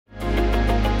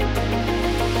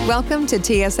Welcome to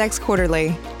TSX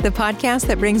Quarterly, the podcast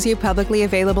that brings you publicly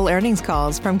available earnings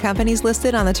calls from companies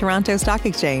listed on the Toronto Stock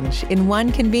Exchange in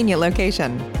one convenient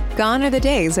location. Gone are the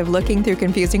days of looking through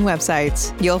confusing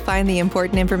websites. You'll find the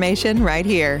important information right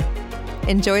here.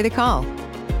 Enjoy the call.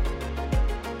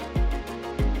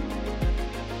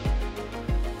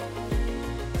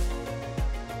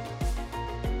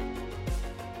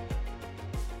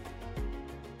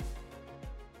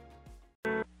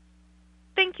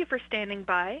 Thank you for standing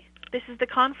by. This is the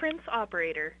conference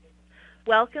operator.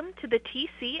 Welcome to the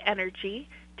TC Energy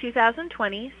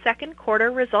 2020 second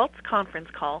quarter results conference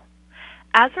call.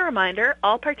 As a reminder,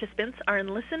 all participants are in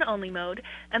listen-only mode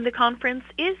and the conference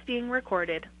is being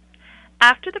recorded.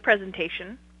 After the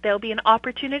presentation, there will be an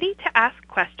opportunity to ask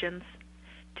questions.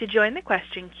 To join the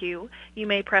question queue, you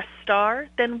may press star,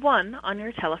 then 1 on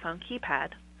your telephone keypad.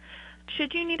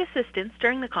 Should you need assistance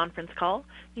during the conference call,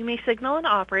 you may signal an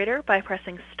operator by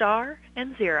pressing star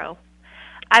and 0.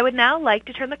 I would now like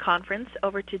to turn the conference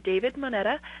over to David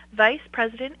Moneta, Vice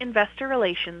President, Investor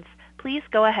Relations. Please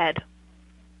go ahead.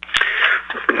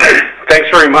 Thanks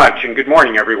very much, and good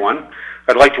morning, everyone.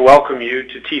 I'd like to welcome you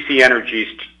to TC Energy's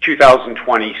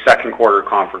 2020 second quarter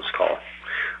conference call.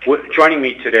 Joining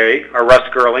me today are Russ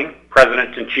Girling,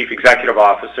 President and Chief Executive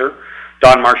Officer,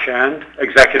 Don Marchand,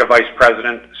 Executive Vice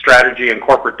President, Strategy and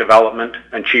Corporate Development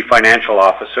and Chief Financial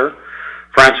Officer,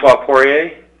 Francois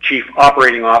Poirier, Chief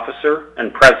Operating Officer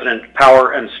and President,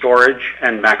 Power and Storage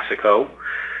and Mexico,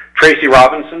 Tracy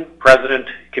Robinson, President,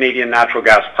 Canadian Natural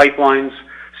Gas Pipelines,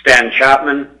 Stan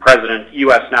Chapman, President,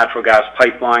 U.S. Natural Gas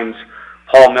Pipelines,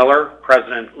 Paul Miller,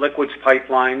 President, Liquids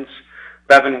Pipelines,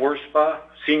 Bevan Wurspa,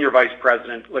 Senior Vice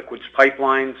President, Liquids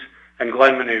Pipelines, and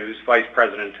Glenn Menuz, Vice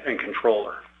President and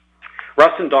Controller.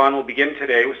 Russ and Don will begin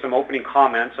today with some opening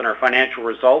comments on our financial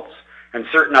results and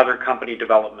certain other company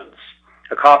developments.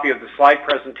 A copy of the slide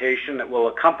presentation that will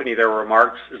accompany their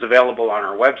remarks is available on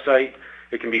our website.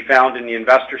 It can be found in the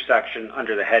Investor section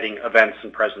under the heading Events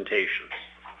and Presentations.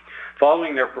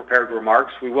 Following their prepared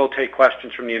remarks, we will take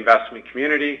questions from the investment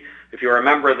community. If you are a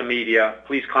member of the media,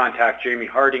 please contact Jamie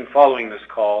Harding following this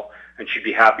call, and she'd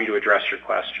be happy to address your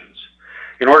questions.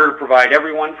 In order to provide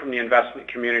everyone from the investment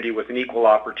community with an equal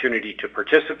opportunity to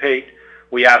participate,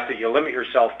 we ask that you limit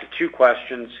yourself to 2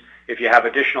 questions. If you have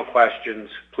additional questions,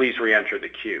 please re-enter the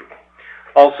queue.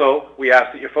 Also, we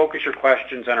ask that you focus your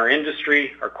questions on our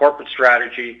industry, our corporate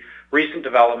strategy, recent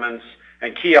developments,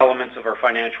 and key elements of our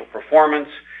financial performance.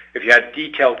 If you had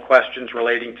detailed questions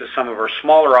relating to some of our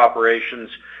smaller operations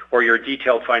or your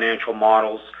detailed financial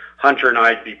models, Hunter and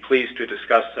I'd be pleased to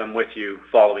discuss them with you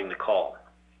following the call.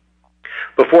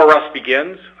 Before Russ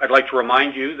begins, I'd like to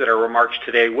remind you that our remarks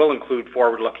today will include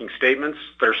forward-looking statements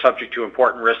that are subject to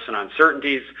important risks and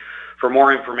uncertainties. For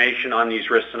more information on these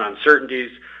risks and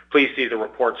uncertainties, please see the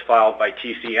reports filed by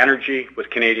TC Energy with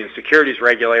Canadian securities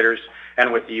regulators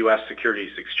and with the U.S.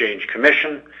 Securities Exchange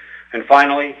Commission. And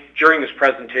finally, during this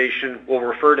presentation, we'll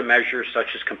refer to measures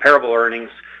such as comparable earnings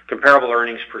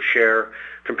per share,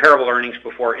 comparable earnings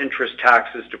before interest,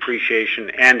 taxes, depreciation,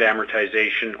 and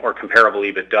amortization, or comparable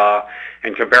EBITDA,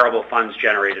 and comparable funds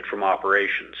generated from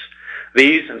operations.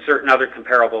 These and certain other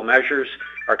comparable measures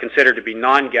are considered to be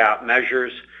non-GAAP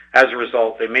measures. As a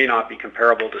result, they may not be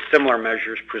comparable to similar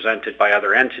measures presented by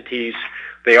other entities.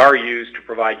 They are used to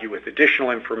provide you with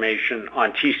additional information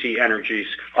on TC Energy's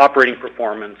operating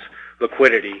performance,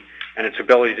 liquidity, and its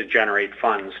ability to generate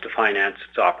funds to finance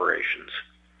its operations.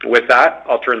 With that,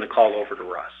 I'll turn the call over to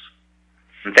Russ.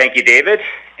 Thank you, David,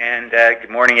 and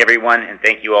good morning, everyone, and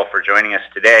thank you all for joining us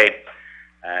today.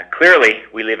 Clearly,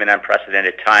 we live in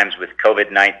unprecedented times with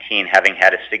COVID-19 having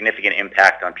had a significant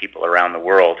impact on people around the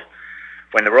world.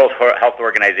 When the World Health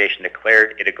Organization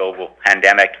declared it a global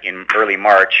pandemic in early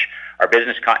March, our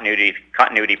business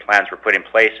continuity plans were put in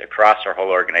place across our whole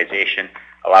organization,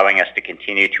 allowing us to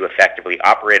continue to effectively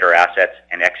operate our assets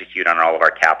and execute on all of our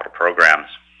capital programs.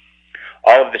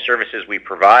 All of the services we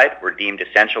provide were deemed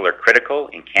essential or critical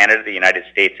in Canada, the United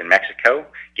States, and Mexico,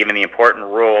 given the important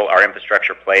role our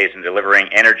infrastructure plays in delivering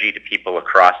energy to people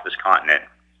across this continent.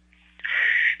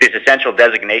 This essential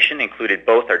designation included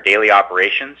both our daily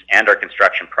operations and our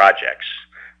construction projects.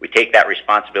 We take that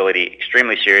responsibility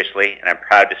extremely seriously, and I'm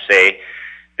proud to say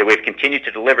that we've continued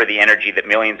to deliver the energy that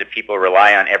millions of people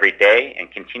rely on every day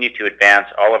and continue to advance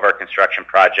all of our construction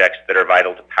projects that are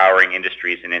vital to powering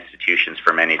industries and institutions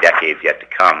for many decades yet to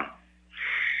come.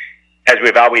 As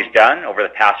we've always done over the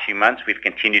past few months, we've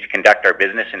continued to conduct our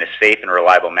business in a safe and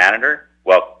reliable manner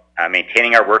while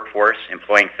maintaining our workforce,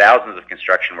 employing thousands of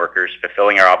construction workers,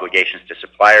 fulfilling our obligations to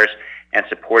suppliers, and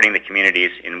supporting the communities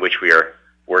in which we are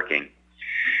working.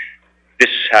 This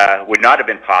would not have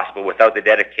been possible without the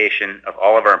dedication of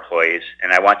all of our employees,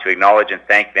 and I want to acknowledge and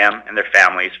thank them and their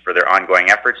families for their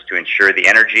ongoing efforts to ensure the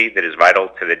energy that is vital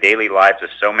to the daily lives of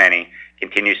so many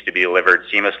continues to be delivered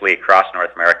seamlessly across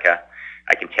North America.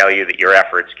 I can tell you that your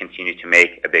efforts continue to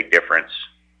make a big difference.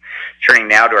 Turning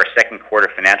now to our second quarter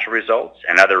financial results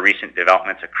and other recent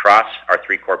developments across our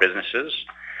three core businesses.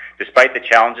 Despite the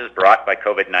challenges brought by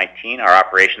COVID-19, our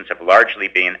operations have largely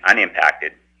been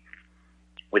unimpacted.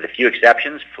 With a few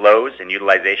exceptions, flows and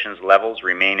utilizations levels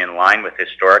remain in line with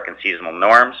historic and seasonal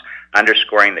norms,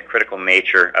 underscoring the critical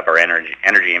nature of our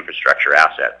energy infrastructure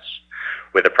assets.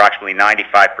 With approximately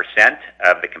 95%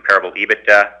 of the comparable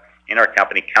EBITDA in our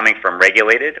company coming from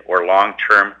regulated or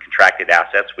long-term contracted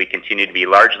assets, we continue to be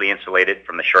largely insulated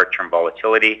from the short-term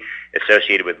volatility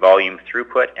associated with volume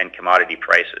throughput and commodity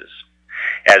prices.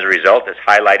 As a result, as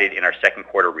highlighted in our second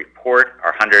quarter report,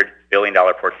 our $100 billion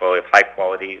portfolio of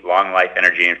high-quality, long-life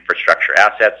energy infrastructure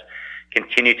assets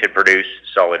continue to produce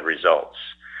solid results.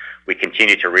 We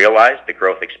continue to realize the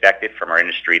growth expected from our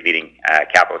industry-leading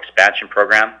capital expansion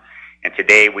program, and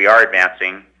today we are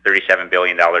advancing $37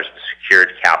 billion of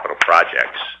secured capital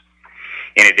projects.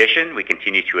 In addition, we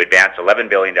continue to advance $11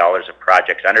 billion of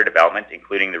projects under development,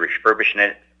 including the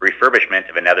refurbishment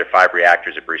of another 5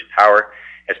 reactors at Bruce Power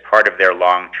as part of their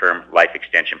long-term life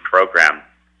extension program.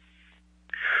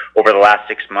 Over the last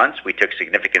 6 months, we took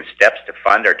significant steps to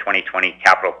fund our 2020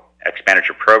 capital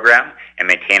expenditure program and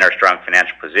maintain our strong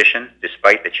financial position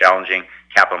despite the challenging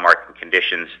capital market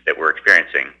conditions that we're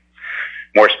experiencing.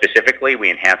 More specifically, we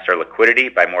enhanced our liquidity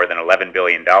by more than $11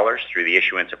 billion through the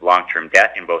issuance of long-term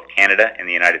debt in both Canada and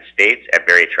the United States at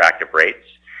very attractive rates,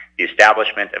 the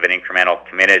establishment of an incremental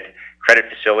committed credit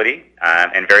facility,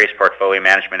 and various portfolio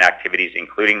management activities,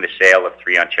 including the sale of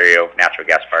 3 Ontario natural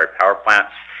gas-fired power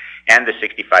plants and the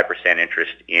 65%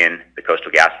 interest in the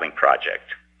Coastal GasLink project.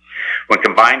 When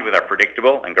combined with our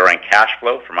predictable and growing cash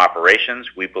flow from operations,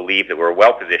 we believe that we're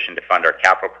well positioned to fund our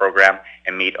capital program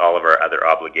and meet all of our other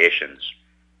obligations.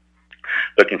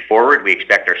 Looking forward, we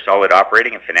expect our solid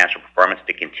operating and financial performance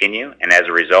to continue, and as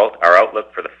a result, our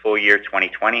outlook for the full year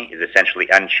 2020 is essentially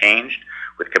unchanged,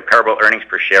 with comparable earnings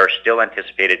per share still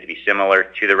anticipated to be similar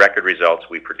to the record results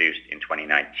we produced in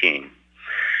 2019.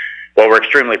 While we're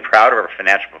extremely proud of our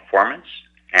financial performance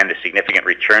and the significant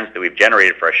returns that we've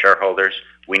generated for our shareholders,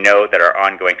 we know that our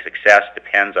ongoing success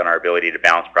depends on our ability to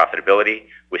balance profitability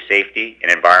with safety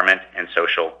and environment and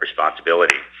social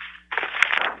responsibility.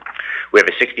 We have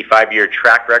a 65-year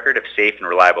track record of safe and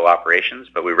reliable operations,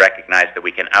 but we recognize that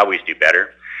we can always do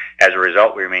better. As a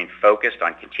result, we remain focused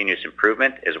on continuous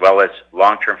improvement as well as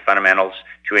long-term fundamentals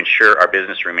to ensure our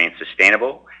business remains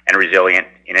sustainable and resilient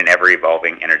in an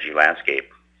ever-evolving energy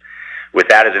landscape. With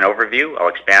that as an overview, I'll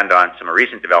expand on some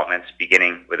recent developments,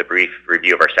 beginning with a brief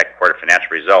review of our second quarter financial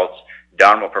results.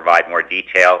 Don will provide more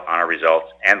detail on our results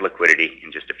and liquidity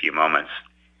in just a few moments.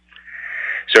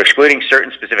 So excluding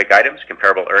certain specific items,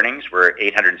 comparable earnings were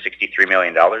 $863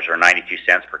 million, or 92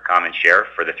 cents per common share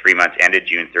for the 3 months ended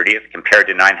June 30th, compared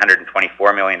to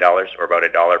 $924 million, or about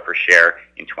 $1 per share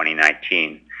in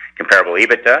 2019. Comparable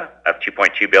EBITDA of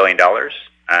 $2.2 billion,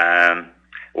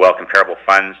 while comparable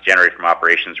funds generated from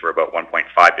operations were about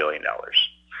 $1.5 billion.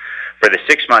 For the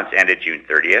 6 months ended June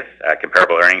 30th,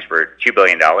 comparable earnings were $2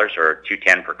 billion, or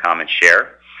 $2.10 per common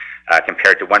share,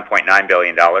 compared to $1.9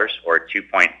 billion, or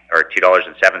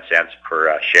 $2.07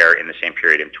 per share in the same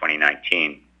period in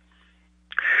 2019.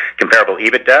 Comparable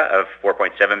EBITDA of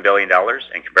 $4.7 billion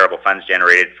and comparable funds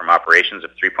generated from operations of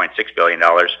 $3.6 billion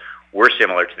were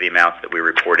similar to the amounts that we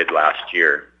reported last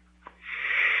year.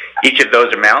 Each of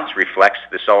those amounts reflects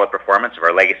the solid performance of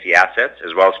our legacy assets,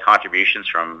 as well as contributions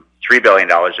from $3 billion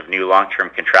of new long-term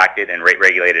contracted and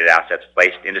rate-regulated assets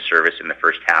placed into service in the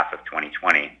first half of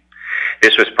 2020.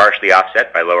 This was partially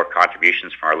offset by lower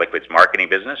contributions from our liquids marketing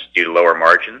business due to lower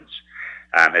margins,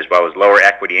 as well as lower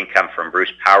equity income from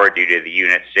Bruce Power due to the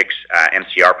Unit 6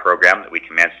 MCR program that we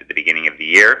commenced at the beginning of the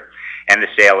year, and the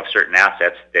sale of certain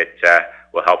assets that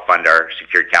will help fund our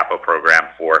secured capital program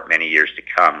for many years to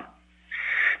come.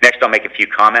 Next, I'll make a few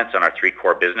comments on our 3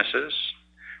 core businesses.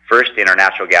 First, in our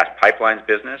natural gas pipelines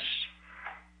business,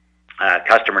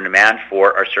 customer demand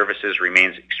for our services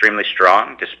remains extremely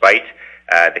strong despite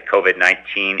the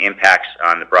COVID-19 impacts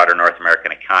on the broader North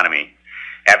American economy.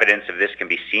 Evidence of this can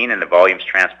be seen in the volumes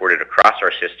transported across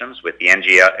our systems, with the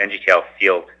NGTL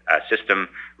field system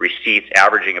receipts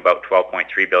averaging about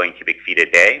 12.3 billion cubic feet a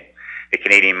day, the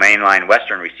Canadian Mainline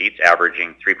Western receipts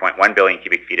averaging 3.1 billion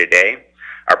cubic feet a day,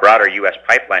 our broader U.S.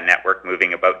 pipeline network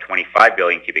moving about 25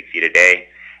 billion cubic feet a day,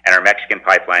 and our Mexican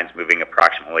pipelines moving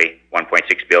approximately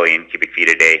 1.6 billion cubic feet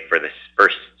a day for the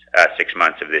first 6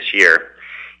 months of this year.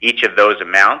 Each of those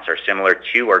amounts are similar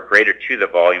to or greater to the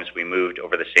volumes we moved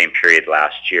over the same period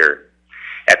last year.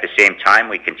 At the same time,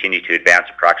 we continue to advance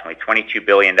approximately $22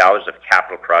 billion of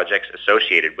capital projects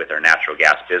associated with our natural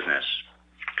gas business.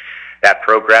 That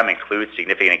program includes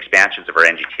significant expansions of our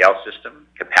NGTL system,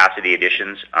 capacity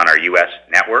additions on our U.S.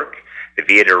 network, the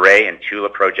Villa de Reyes and Tula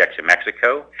projects in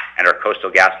Mexico, and our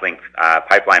Coastal GasLink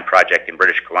pipeline project in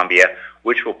British Columbia,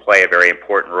 which will play a very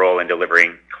important role in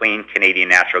delivering clean Canadian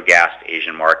natural gas to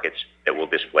Asian markets that will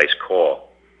displace coal.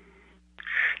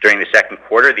 During the second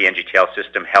quarter, the NGTL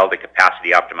system held a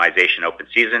capacity optimization open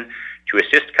season to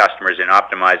assist customers in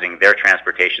optimizing their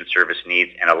transportation service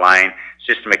needs and align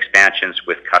system expansions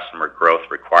with customer growth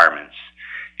requirements.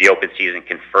 The open season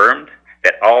confirmed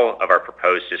that all of our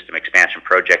proposed system expansion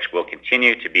projects will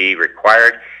continue to be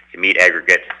required to meet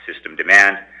aggregate system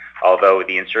demand, although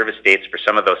the in-service dates for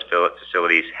some of those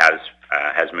facilities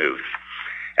has moved.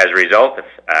 As a result,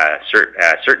 a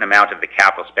certain amount of the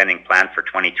capital spending plan for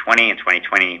 2020 and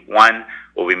 2021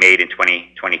 will be made in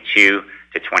 2022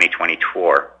 to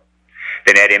 2024.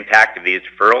 The net impact of these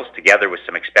deferrals, together with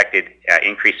some expected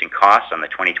increase in costs on the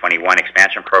 2021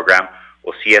 expansion program,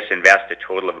 will see us invest a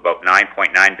total of about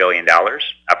 $9.9 billion,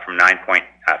 up from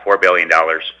 $9.4 billion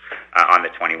on the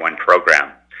 21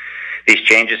 program. These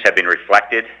changes have been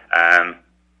reflected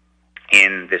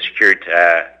in the secured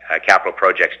capital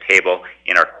projects table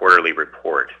in our quarterly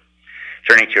report.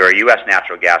 Turning to our U.S.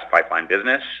 natural gas pipeline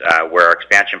business, where our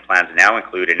expansion plans now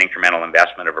include an incremental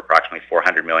investment of approximately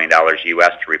 $400 million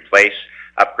U.S. to replace,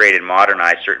 upgrade, and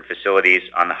modernize certain facilities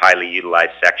on the highly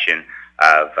utilized section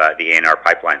of the ANR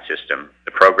pipeline system.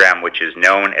 The program, which is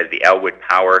known as the Elwood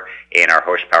Power ANR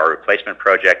Horsepower Replacement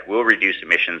Project, will reduce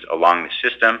emissions along the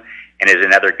system and is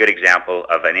another good example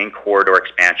of an in-corridor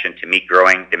expansion to meet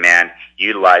growing demand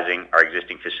utilizing our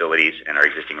existing facilities and our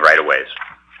existing right-of-ways.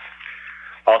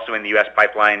 Also in the U.S.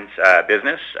 pipelines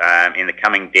business, in the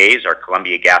coming days, our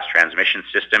Columbia Gas Transmission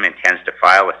System intends to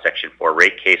file a Section 4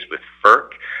 rate case with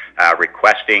FERC,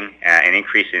 requesting an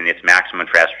increase in its maximum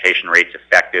transportation rates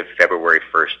effective February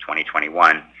 1st,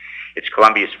 2021. It's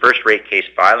Columbia's first rate case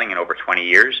filing in over 20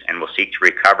 years and will seek to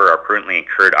recover our prudently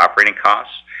incurred operating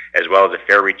costs, as well as a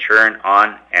fair return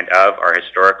on and of our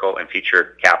historical and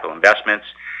future capital investments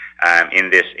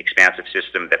in this expansive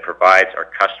system that provides our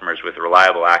customers with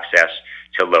reliable access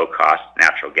to low-cost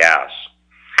natural gas.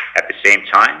 At the same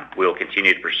time, we will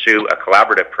continue to pursue a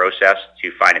collaborative process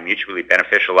to find a mutually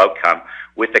beneficial outcome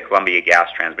with the Columbia Gas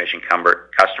Transmission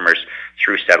customers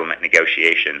through settlement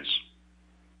negotiations.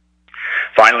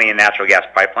 Finally, in natural gas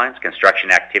pipelines,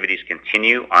 construction activities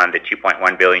continue on the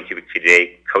 2.1 billion cubic feet a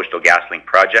day Coastal GasLink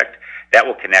project that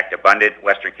will connect abundant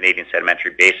Western Canadian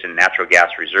Sedimentary Basin natural gas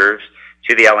reserves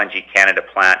to the LNG Canada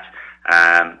plant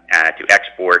to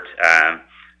export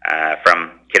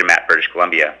from Kitimat, British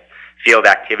Columbia. Field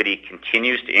activity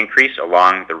continues to increase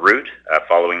along the route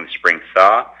following the spring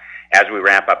thaw. As we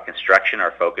ramp up construction,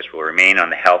 our focus will remain on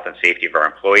the health and safety of our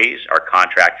employees, our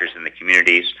contractors, and the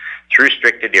communities through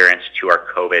strict adherence to our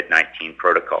COVID-19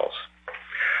 protocols.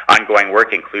 Ongoing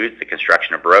work includes the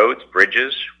construction of roads,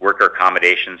 bridges, worker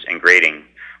accommodations, and grading.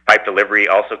 Pipe delivery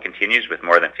also continues with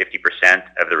more than 50%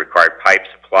 of the required pipes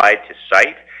supplied to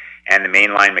site and the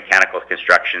mainline mechanical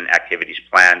construction activities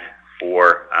planned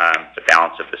for the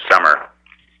balance of the summer.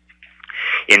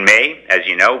 In May, as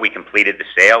you know, we completed the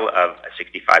sale of a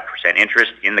 65%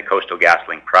 interest in the Coastal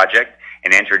GasLink project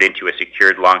and entered into a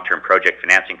secured long-term project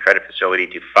financing credit facility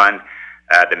to fund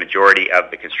the majority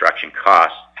of the construction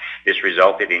costs. This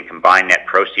resulted in combined net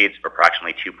proceeds of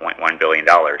approximately $2.1 billion.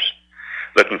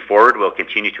 Looking forward, we'll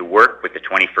continue to work with the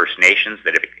 20 First Nations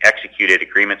that have executed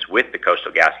agreements with the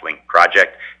Coastal GasLink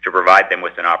project to provide them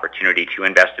with an opportunity to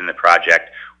invest in the project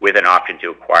with an option to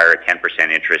acquire a 10%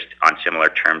 interest on similar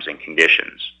terms and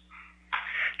conditions.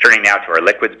 Turning now to our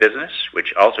liquids business,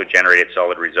 which also generated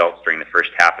solid results during the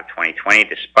first half of 2020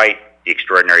 despite the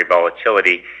extraordinary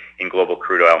volatility in global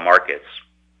crude oil markets.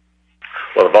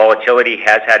 While the volatility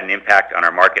has had an impact on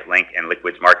our market link and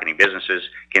liquids marketing businesses,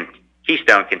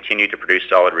 Keystone continued to produce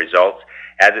solid results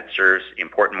as it serves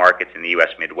important markets in the U.S.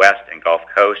 Midwest and Gulf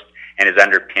Coast and is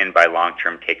underpinned by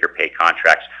long-term take-or-pay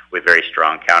contracts with very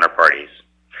strong counterparties.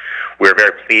 We are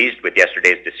very pleased with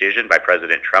yesterday's decision by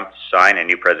President Trump to sign a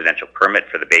new presidential permit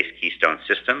for the base Keystone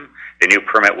system. The new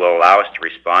permit will allow us to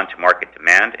respond to market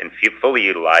demand and fully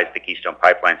utilize the Keystone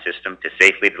pipeline system to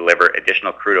safely deliver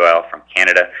additional crude oil from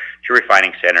Canada to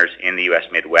refining centers in the U.S.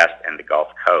 Midwest and the Gulf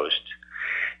Coast.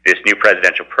 This new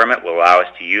presidential permit will allow us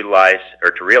to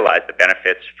realize the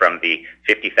benefits from the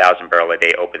 50,000 barrel a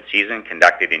day open season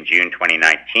conducted in June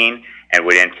 2019 and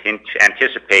would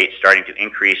anticipate starting to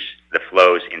increase the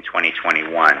flows in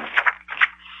 2021.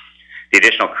 The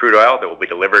additional crude oil that will be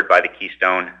delivered by the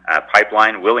Keystone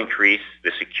pipeline will increase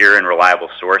the secure and reliable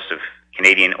source of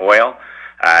Canadian oil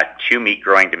to meet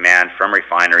growing demand from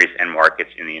refineries and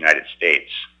markets in the United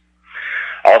States.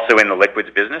 Also in the liquids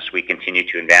business, we continue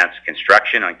to advance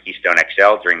construction on Keystone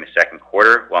XL during the second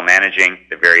quarter while managing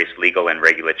the various legal and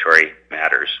regulatory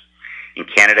matters. In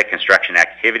Canada, construction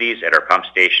activities at our pump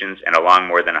stations and along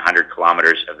more than 100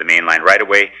 kilometers of the mainline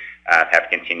right-of-way have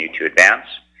continued to advance.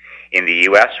 In the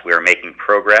U.S., we are making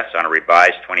progress on a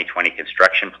revised 2020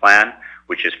 construction plan,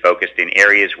 which is focused in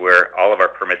areas where all of our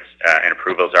permits and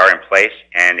approvals are in place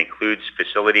and includes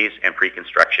facilities and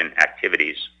pre-construction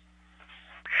activities.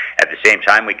 At the same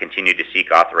time, we continue to seek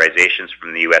authorizations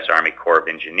from the U.S. Army Corps of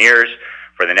Engineers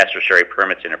for the necessary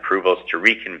permits and approvals to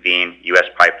reconvene U.S.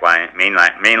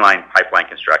 mainline pipeline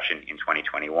construction in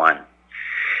 2021.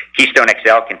 Keystone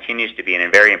XL continues to be a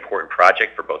very important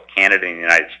project for both Canada and the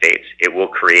United States. It will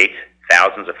create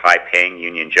thousands of high-paying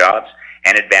union jobs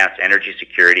and advance energy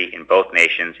security in both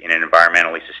nations in an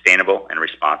environmentally sustainable and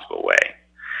responsible way.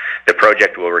 The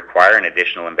project will require an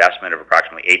additional investment of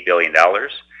approximately $8 billion,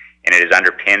 and it is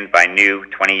underpinned by new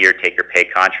 20-year take-or-pay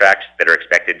contracts that are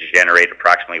expected to generate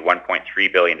approximately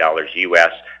 $1.3 billion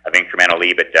U.S. of incremental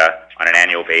EBITDA on an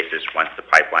annual basis once the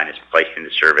pipeline is placed into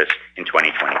service in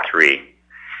 2023.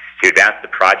 To advance the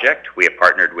project, we have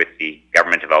partnered with the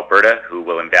Government of Alberta, who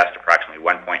will invest approximately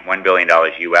 $1.1 billion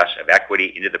U.S. of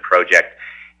equity into the project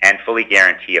and fully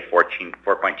guarantee a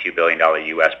 $4.2 billion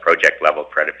U.S. project-level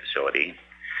credit facility.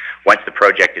 Once the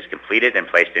project is completed and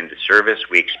placed into service,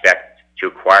 we expect to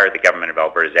acquire the Government of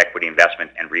Alberta's equity investment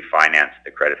and refinance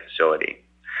the credit facility.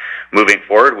 Moving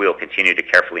forward, we will continue to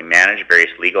carefully manage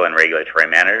various legal and regulatory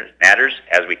matters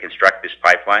as we construct this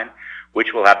pipeline,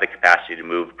 which will have the capacity to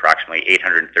move approximately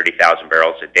 830,000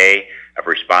 barrels a day of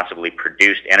responsibly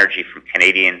produced energy from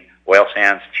Canadian oil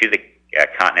sands to the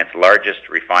continent's largest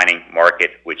refining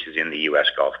market, which is in the U.S.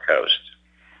 Gulf Coast.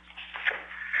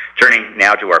 Turning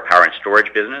now to our power and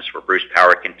storage business, where Bruce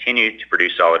Power continued to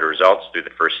produce solid results through the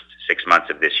first 6 months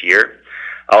of this year.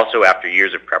 Also, after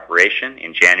years of preparation,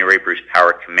 in January, Bruce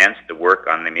Power commenced the work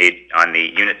on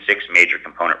the Unit 6 Major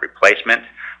Component Replacement,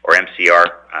 or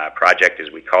MCR project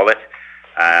as we call it,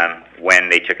 when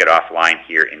they took it offline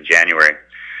here in January.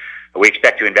 We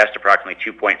expect to invest approximately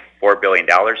 $2.4 billion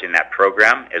in that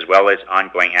program, as well as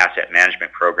ongoing asset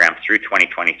management program through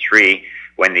 2023,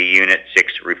 when the Unit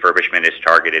 6 refurbishment is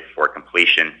targeted for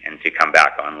completion and to come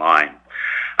back online.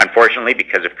 Unfortunately,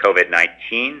 because of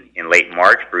COVID-19, in late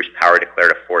March, Bruce Power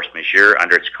declared a force majeure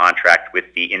under its contract with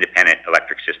the Independent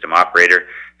Electric System Operator.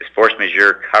 This force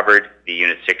majeure covered the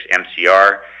Unit 6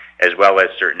 MCR, as well as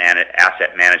certain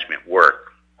asset management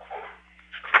work.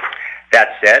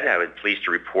 That said, I was pleased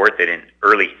to report that in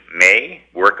early May,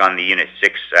 work on the Unit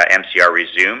 6 MCR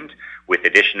resumed, with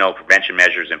additional prevention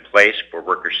measures in place for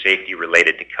worker safety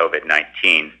related to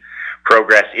COVID-19.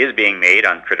 Progress is being made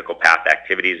on critical path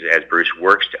activities as Bruce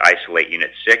works to isolate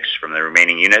Unit 6 from the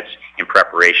remaining units in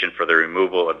preparation for the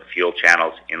removal of the fuel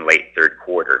channels in late third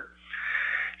quarter.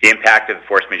 The impact of the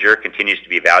force majeure continues to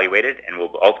be evaluated and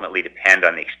will ultimately depend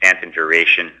on the extent and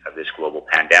duration of this global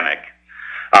pandemic.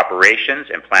 Operations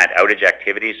and plant outage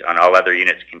activities on all other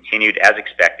units continued as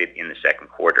expected in the second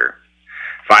quarter.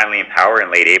 Finally, in power,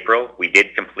 in late April, we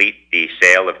did complete the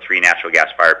sale of 3 natural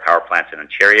gas-fired power plants in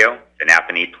Ontario, the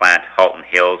Napanee plant, Halton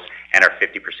Hills, and our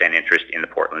 50% interest in the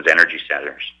Portland's Energy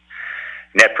Centers.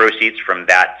 Net proceeds from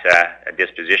that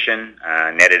disposition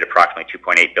netted approximately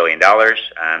 $2.8 billion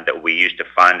that will be used to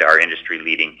fund our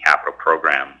industry-leading capital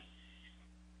program.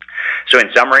 So in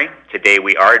summary, today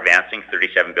we are advancing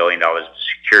 $37 billion of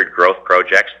secured growth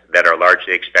projects that are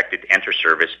largely expected to enter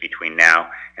service between now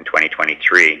and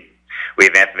 2023. We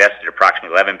have invested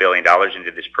approximately $11 billion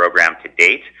into this program to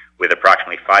date, with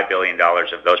approximately $5 billion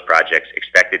of those projects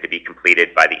expected to be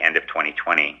completed by the end of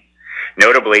 2020.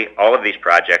 Notably, all of these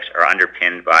projects are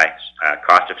underpinned by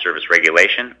cost of service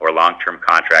regulation or long-term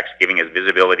contracts, giving us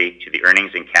visibility to the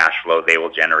earnings and cash flow they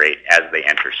will generate as they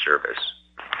enter service.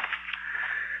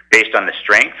 Based on the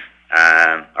strength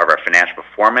of our financial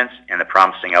performance and the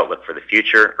promising outlook for the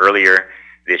future, earlier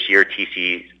this year,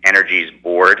 TC Energy's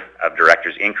board of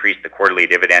directors increased the quarterly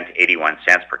dividend to 81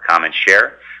 cents per common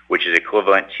share, which is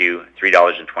equivalent to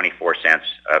 $3.24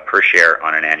 per share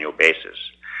on an annual basis.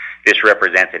 This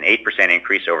represents an 8%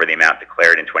 increase over the amount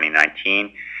declared in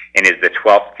 2019 and is the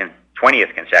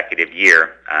 20th consecutive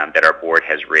year that our board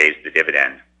has raised the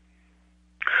dividend.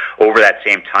 Over that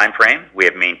same time frame, we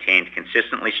have maintained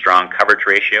consistently strong coverage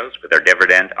ratios, with our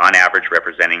dividend on average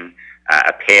representing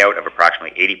a payout of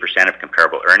approximately 80% of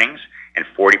comparable earnings and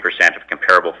 40% of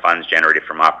comparable funds generated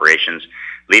from operations,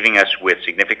 leaving us with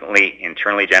significantly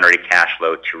internally generated cash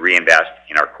flow to reinvest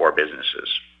in our core businesses.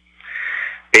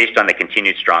 Based on the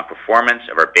continued strong performance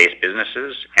of our base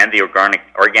businesses and the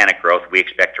organic growth we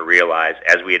expect to realize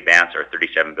as we advance our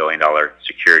 $37 billion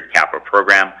secured capital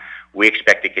program, we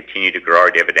expect to continue to grow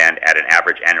our dividend at an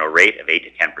average annual rate of 8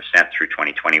 to 10% through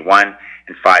 2021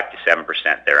 and 5 to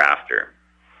 7% thereafter.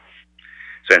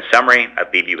 So in summary, I'll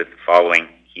leave you with the following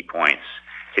key points.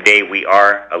 Today, we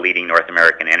are a leading North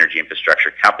American energy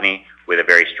infrastructure company with a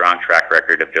very strong track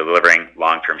record of delivering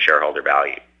long-term shareholder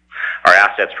value. Our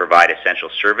assets provide essential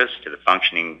service to the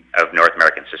functioning of North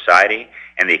American society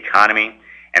and the economy,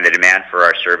 and the demand for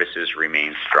our services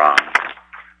remains strong.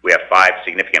 We have 5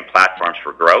 significant platforms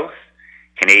for growth: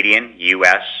 Canadian,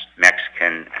 U.S.,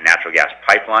 Mexican natural gas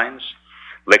pipelines,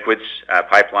 liquids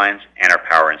pipelines, and our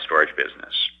power and storage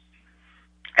business.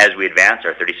 As we advance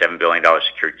our $37 billion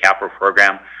secured capital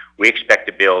program, we expect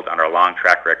to build on our long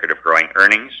track record of growing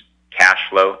earnings, cash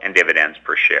flow, and dividends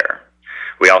per share.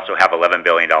 We also have $11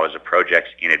 billion of projects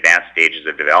in advanced stages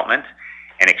of development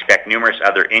and expect numerous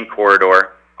other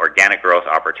in-corridor organic growth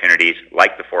opportunities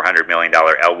like the $400 million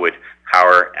Elwood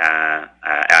Power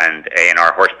and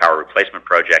ANR horsepower replacement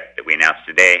project that we announced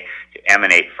today to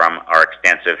emanate from our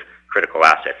extensive critical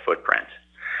asset footprint.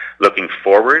 Looking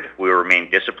forward, we will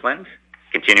remain disciplined,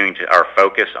 continuing our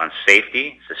focus on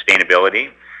safety,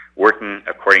 sustainability, working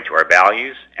according to our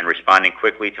values, and responding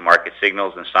quickly to market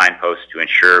signals and signposts to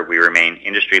ensure we remain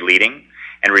industry-leading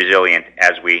and resilient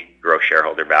as we grow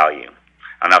shareholder value.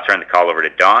 I'll now turn the call over to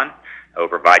Don, who will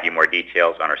provide you more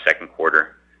details on our second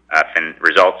quarter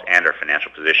results and our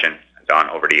financial position. Don,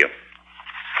 over to you.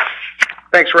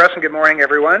 Thanks, Russ, and good morning,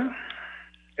 everyone.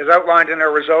 As outlined in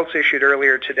our results issued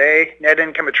earlier today, net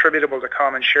income attributable to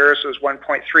common shares was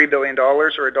 $1.3 billion, or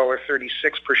 $1.36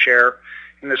 per share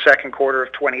in the second quarter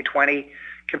of 2020,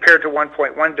 compared to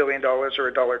 $1.1 billion, or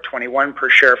 $1.21 per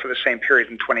share for the same period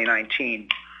in 2019.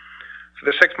 For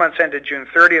the 6 months ended June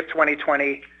 30th,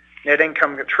 2020, net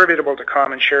income attributable to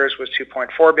common shares was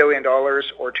 $2.4 billion, or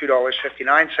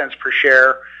 $2.59 per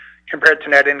share, compared to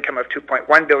net income of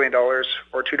 $2.1 billion, or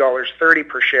 $2.30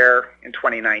 per share in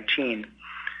 2019.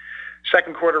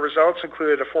 Second quarter results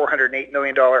included a $408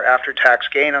 million after-tax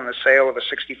gain on the sale of a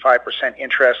 65%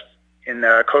 interest in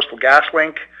Coastal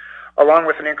GasLink, along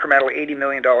with an incremental $80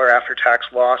 million after-tax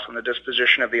loss on the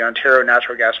disposition of the Ontario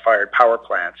natural gas-fired power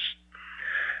plants.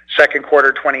 Second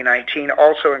quarter 2019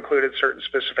 also included certain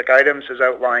specific items as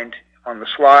outlined on the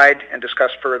slide and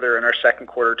discussed further in our second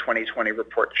quarter 2020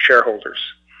 report to shareholders.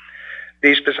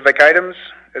 These specific items,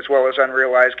 as well as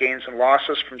unrealized gains and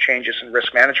losses from changes in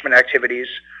risk management activities,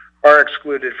 are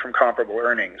excluded from comparable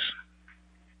earnings.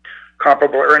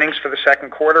 Comparable earnings for the second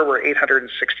quarter were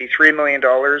 $863 million,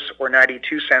 or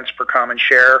 92 cents per common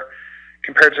share,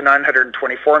 compared to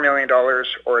 $924 million,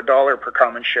 or $1 per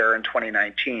common share in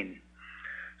 2019.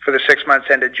 For the 6 months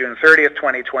ended June 30th,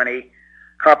 2020,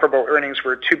 comparable earnings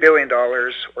were $2 billion,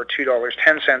 or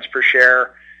 $2.10 per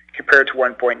share, compared to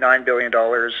 $1.9 billion,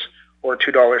 or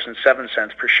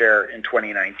 $2.07 per share in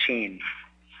 2019.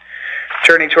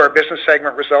 Turning to our business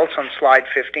segment results on slide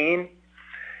 15.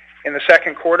 In the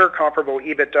second quarter, comparable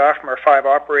EBITDA from our 5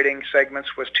 operating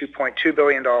segments was $2.2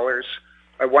 billion,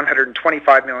 a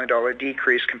 $125 million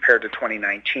decrease compared to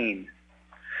 2019.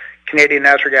 Canadian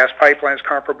Natural Gas Pipelines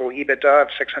comparable EBITDA of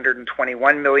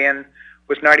 $621 million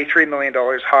was $93 million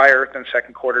higher than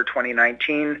second quarter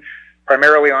 2019,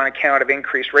 primarily on account of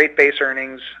increased rate base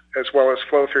earnings, as well as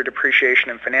flow-through depreciation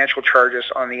and financial charges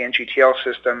on the NGTL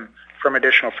system from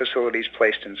additional facilities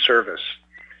placed in service.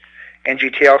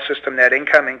 NGTL system net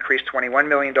income increased $21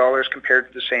 million compared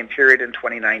to the same period in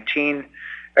 2019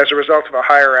 as a result of a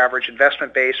higher average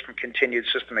investment base from continued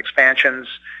system expansions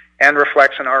and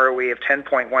reflects an ROE of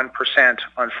 10.1%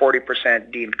 on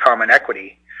 40% deemed common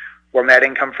equity, while net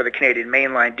income for the Canadian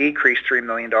Mainline decreased $3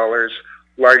 million,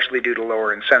 largely due to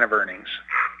lower incentive earnings.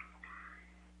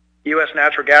 U.S.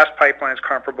 Natural Gas Pipelines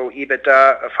comparable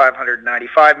EBITDA of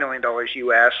 $595 million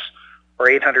U.S., or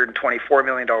 $824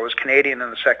 million Canadian in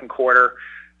the second quarter,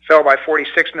 fell by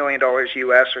 $46 million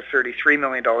U.S., or $33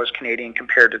 million Canadian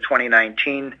compared to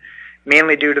 2019,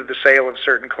 mainly due to the sale of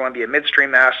certain Columbia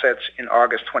Midstream assets in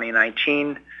August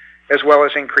 2019, as well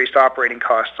as increased operating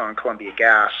costs on Columbia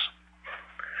Gas.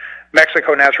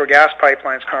 Mexico Natural Gas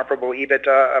Pipelines comparable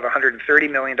EBITDA of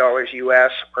 $130 million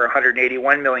U.S., or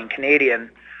 $181 million Canadian,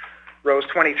 rose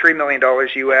 $23 million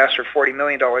U.S., or $40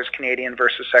 million Canadian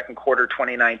versus second quarter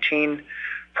 2019,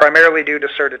 primarily due to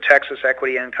Sur de Texas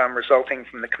equity income resulting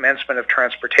from the commencement of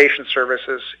transportation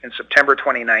services in September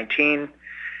 2019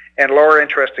 and lower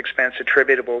interest expense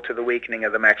attributable to the weakening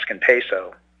of the Mexican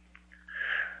peso.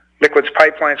 Liquids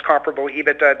Pipelines comparable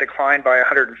EBITDA declined by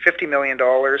 $150 million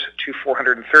to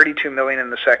 $432 million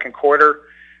in the second quarter,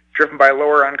 driven by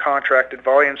lower uncontracted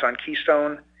volumes on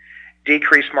Keystone,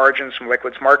 decreased margins from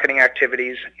liquids marketing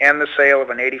activities, and the sale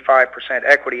of an 85%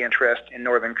 equity interest in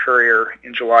Northern Courier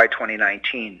in July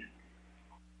 2019.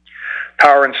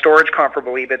 Power and Storage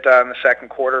comparable EBITDA in the second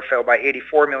quarter fell by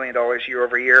 $84 million year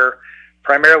over year,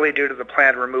 primarily due to the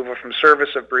planned removal from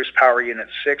service of Bruce Power Unit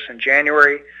 6 in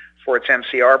January for its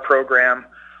MCR program,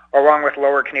 along with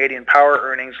lower Canadian Power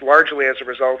earnings, largely as a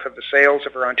result of the sales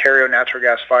of our Ontario natural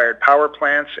gas-fired power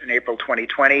plants in April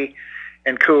 2020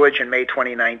 and Coolidge in May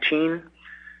 2019,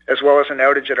 as well as an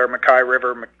outage at our Mackay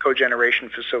River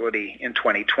cogeneration facility in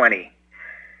 2020.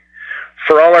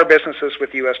 For all our businesses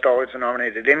with U.S.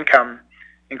 dollar-denominated income,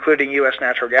 including U.S.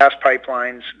 natural gas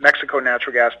pipelines, Mexico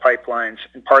natural gas pipelines,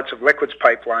 and parts of liquids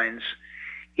pipelines,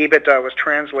 EBITDA was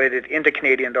translated into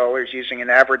Canadian dollars using an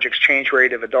average exchange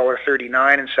rate of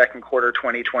 $1.39 in second quarter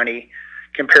 2020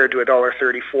 compared to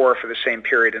 $1.34 for the same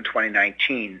period in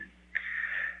 2019.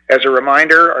 As a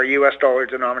reminder, our U.S.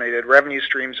 dollar-denominated revenue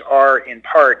streams are, in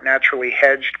part, naturally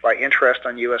hedged by interest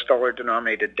on U.S.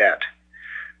 dollar-denominated debt.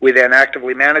 We then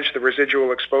actively manage the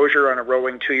residual exposure on a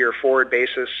rolling 2-year forward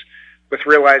basis, with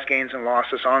realized gains and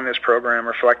losses on this program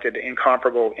reflected in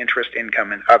comparable interest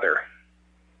income and other.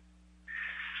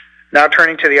 Now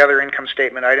turning to the other income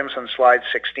statement items on slide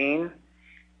 16.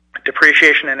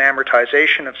 Depreciation and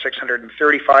amortization of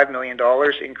 $635 million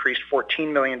increased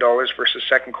 $14 million versus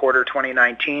second quarter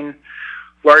 2019,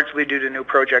 largely due to new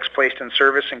projects placed in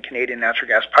service in Canadian natural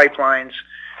gas pipelines,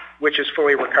 which is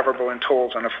fully recoverable in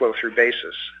tolls on a flow-through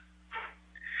basis.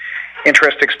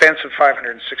 Interest expense of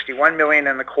 $561 million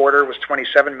in the quarter was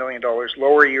 $27 million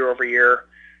lower year over year,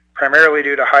 primarily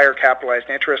due to higher capitalized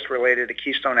interest related to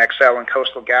Keystone XL and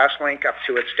Coastal GasLink up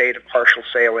to its date of partial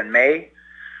sale in May,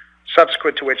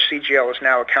 subsequent to which CGL is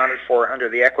now accounted for under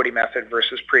the equity method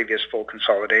versus previous full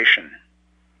consolidation.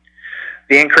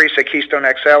 The increase at Keystone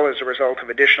XL is a result of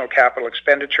additional capital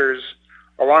expenditures,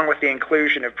 along with the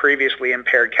inclusion of previously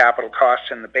impaired capital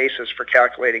costs in the basis for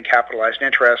calculating capitalized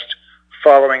interest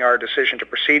following our decision to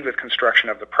proceed with construction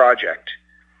of the project.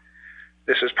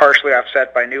 This is partially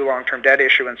offset by new long-term debt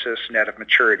issuances net of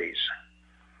maturities.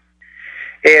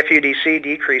 AFUDC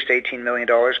decreased $18 million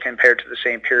compared to the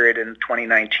same period in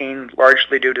 2019,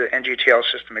 largely due to NGTL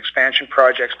system expansion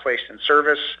projects placed in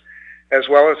service, as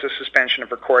well as the suspension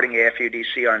of recording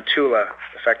AFUDC on Tula,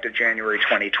 effective January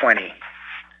 2020.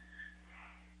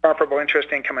 Comparable interest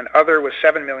income and other was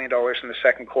 $7 million in the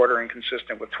second quarter and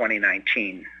consistent with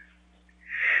 2019.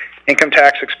 Income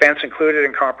tax expense included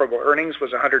in comparable earnings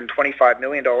was $125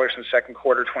 million in second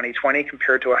quarter 2020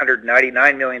 compared to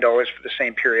 $199 million for the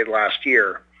same period last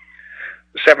year.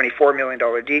 The $74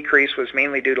 million decrease was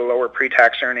mainly due to lower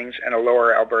pre-tax earnings and a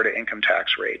lower Alberta income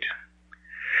tax rate.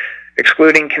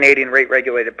 Excluding Canadian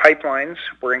rate-regulated pipelines,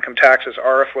 where income taxes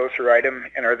are a flow-through item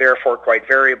and are therefore quite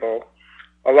variable,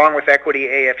 along with equity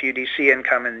AFUDC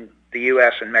income in the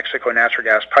U.S. and Mexico natural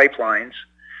gas pipelines,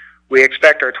 we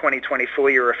expect our 2020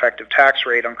 full-year effective tax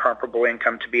rate on comparable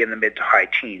income to be in the mid to high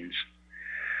teens.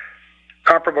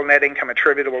 Comparable net income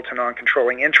attributable to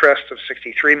non-controlling interest of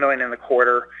 $63 million in the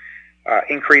quarter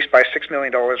increased by $6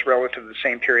 million relative to the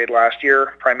same period last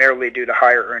year, primarily due to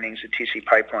higher earnings at TC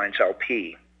Pipelines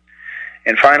LP.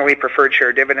 And finally, preferred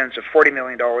share dividends of $40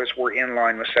 million were in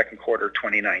line with second quarter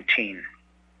 2019.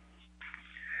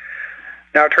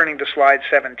 Now turning to slide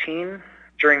 17.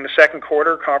 During the second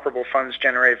quarter, comparable funds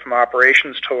generated from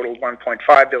operations totaled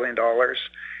 $1.5 billion,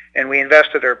 and we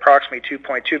invested approximately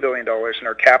 $2.2 billion in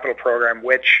our capital program,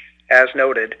 which, as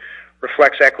noted,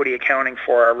 reflects equity accounting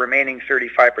for our remaining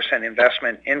 35%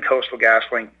 investment in Coastal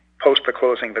GasLink post the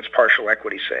closing of its partial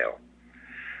equity sale.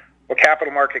 While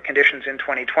capital market conditions in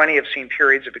 2020 have seen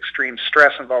periods of extreme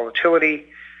stress and volatility,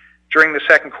 during the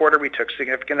second quarter we took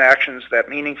significant actions that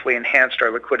meaningfully enhanced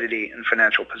our liquidity and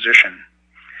financial position.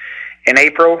 In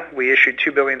April, we issued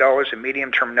 $2 billion in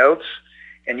medium-term notes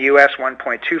and US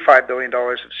 $1.25 billion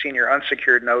of senior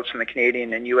unsecured notes in the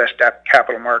Canadian and US debt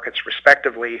capital markets,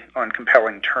 respectively, on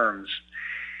compelling terms.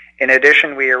 In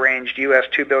addition, we arranged US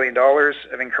 $2 billion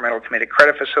of incremental committed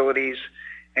credit facilities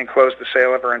and closed the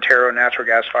sale of our Ontario natural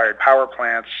gas-fired power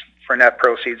plants for net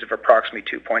proceeds of approximately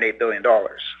 $2.8 billion.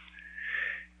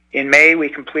 In May, we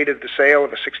completed the sale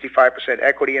of a 65%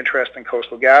 equity interest in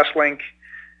Coastal GasLink,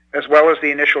 as well as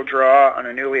the initial draw on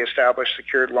a newly established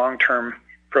secured long-term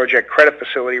project credit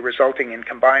facility, resulting in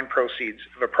combined proceeds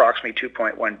of approximately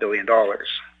 $2.1 billion.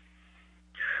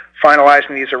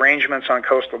 Finalizing these arrangements on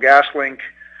Coastal GasLink,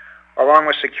 along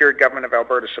with secured Government of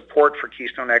Alberta support for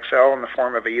Keystone XL in the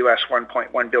form of a US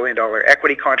 $1.1 billion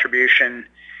equity contribution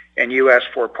and US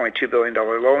 $4.2 billion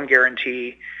loan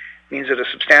guarantee, means that a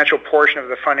substantial portion of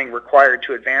the funding required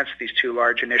to advance these two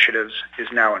large initiatives is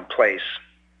now in place.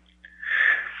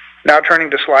 Now turning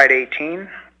to slide 18.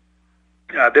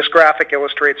 This graphic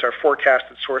illustrates our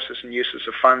forecasted sources and uses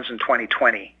of funds in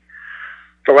 2020.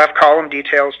 The left column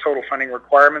details total funding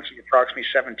requirements of approximately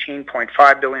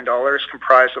 $17.5 billion,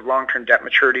 comprised of long-term debt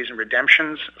maturities and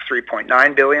redemptions of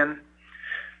 $3.9 billion,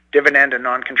 dividend and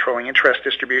non-controlling interest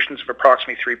distributions of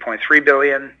approximately $3.3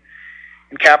 billion,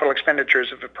 and capital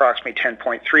expenditures of approximately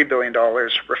 $10.3 billion,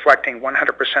 reflecting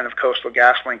 100% of Coastal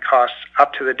GasLink costs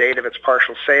up to the date of its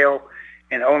partial sale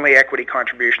and only equity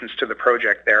contributions to the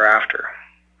project thereafter.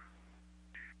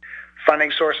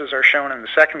 Funding sources are shown in the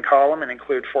second column and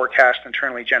include forecast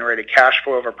internally generated cash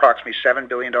flow of approximately $7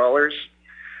 billion,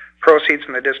 proceeds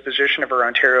from the disposition of our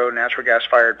Ontario natural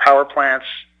gas-fired power plants,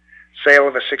 sale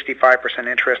of a 65%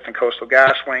 interest in Coastal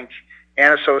GasLink,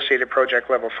 and associated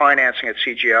project-level financing at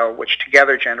CGL, which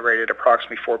together generated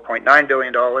approximately $4.9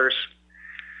 billion,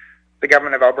 the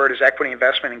Government of Alberta's equity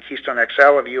investment in Keystone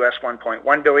XL of US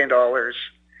 $1.1 billion,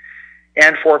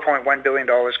 and $4.1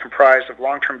 billion comprised of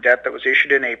long-term debt that was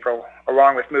issued in April,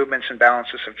 along with movements and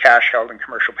balances of cash held and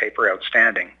commercial paper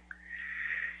outstanding.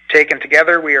 Taken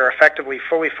together, we are effectively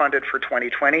fully funded for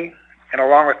 2020, and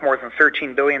along with more than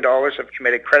 $13 billion of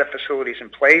committed credit facilities in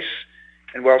place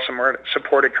and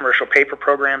well-supported commercial paper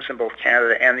programs in both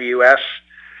Canada and the U.S.,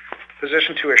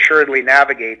 positioned to assuredly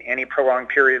navigate any prolonged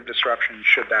period of disruption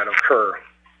should that occur.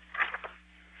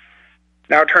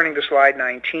 Now turning to slide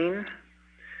 19.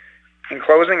 In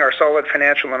closing, our solid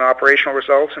financial and operational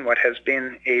results in what has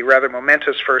been a rather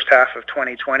momentous first half of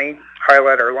 2020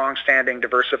 highlight our long-standing,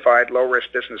 diversified,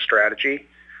 low-risk business strategy,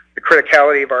 the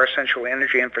criticality of our essential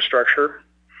energy infrastructure,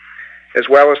 as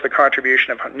well as the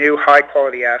contribution of new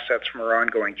high-quality assets from our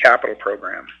ongoing capital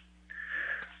program.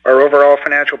 Our overall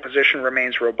financial position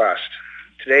remains robust.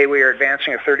 Today, we are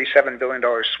advancing a $37 billion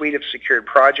suite of secured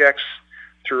projects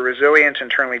through resilient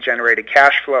internally generated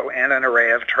cash flow and an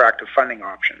array of attractive funding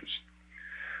options.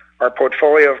 Our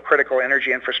portfolio of critical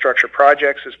energy infrastructure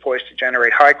projects is poised to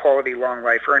generate high-quality,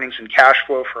 long-life earnings and cash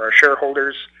flow for our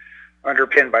shareholders,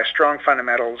 underpinned by strong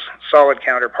fundamentals, solid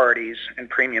counterparties, and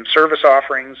premium service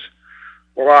offerings,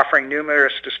 while offering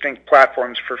numerous distinct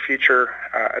platforms for future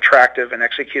attractive and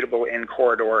executable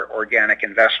in-corridor organic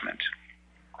investment.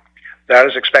 That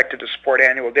is expected to support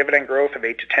annual dividend growth of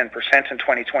 8 to 10% in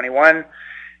 2021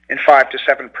 and 5 to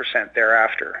 7%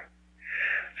 thereafter.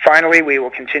 Finally, we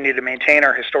will continue to maintain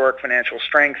our historic financial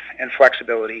strength and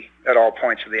flexibility at all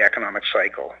points of the economic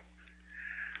cycle.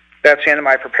 That's the end of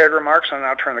my prepared remarks. I'll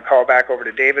now turn the call back over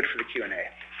to David for the Q&A.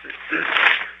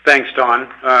 Thanks, Don.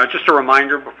 Just a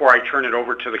reminder before I turn it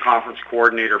over to the conference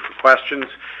coordinator for questions,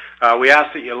 we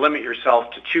ask that you limit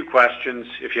yourself to 2 questions.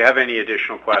 If you have any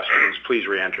additional questions, please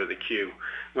re-enter the queue.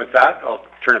 With that, I'll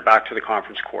turn it back to the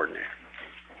conference coordinator.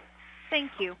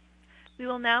 Thank you. We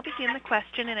will now begin the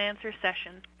question and answer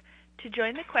session. To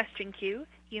join the question queue,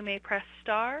 you may press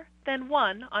star, then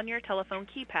 1 on your telephone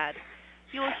keypad.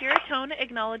 You will hear a tone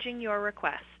acknowledging your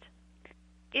request.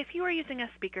 If you are using a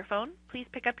speakerphone, please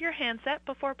pick up your handset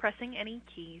before pressing any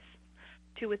keys.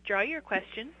 To withdraw your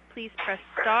question, please press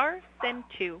star, then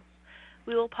 2.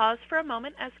 We will pause for a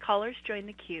moment as callers join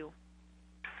the queue.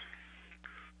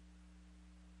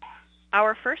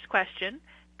 Our first question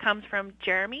comes from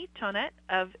Jeremy Tonet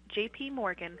of J.P.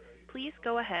 Morgan. Please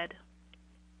go ahead.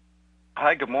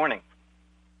 Hi, good morning.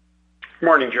 Good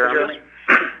morning, Jeremy.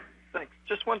 Thanks.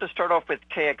 Just wanted to start off with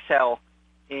KXL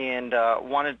and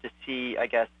wanted to see, I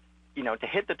guess, to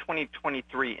hit the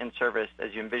 2023 in service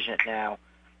as you envision it now,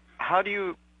 how do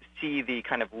you see the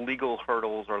kind of legal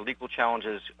hurdles or legal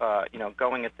challenges,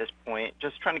 going at this point?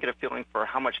 Just trying to get a feeling for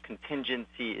how much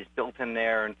contingency is built in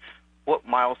there and what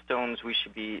milestones we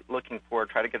should be looking for,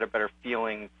 try to get a better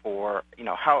feeling for,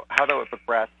 how that would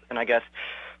progress. And I guess,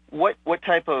 what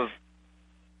type of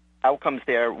outcomes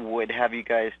there would have you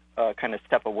guys kind of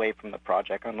step away from the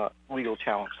project on the legal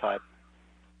challenge side?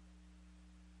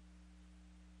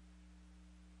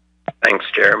 Thanks,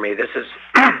 Jeremy. This is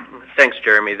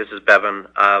Bevan.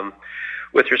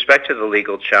 With respect to the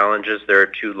legal challenges, there are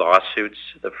 2 lawsuits,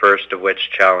 the first of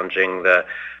which challenging the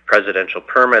presidential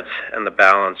permits and the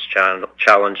balance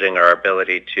challenging our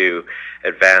ability to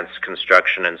advance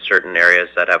construction in certain areas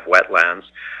that have wetlands.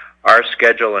 Our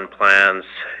schedule and plans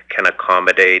can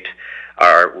accommodate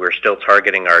We're still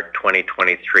targeting our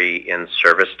 2023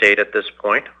 in-service date at this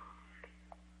point.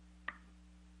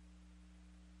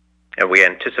 And we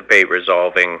anticipate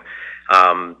resolving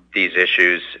these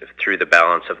issues through the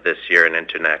balance of this year and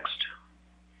into next.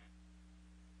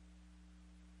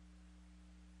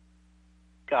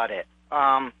 Got it.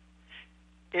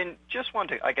 And just want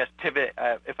to, I guess, pivot,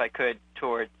 if I could,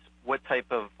 towards what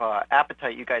type of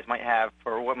appetite you guys might have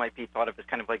for what might be thought of as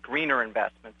kind of like greener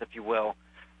investments, if you will.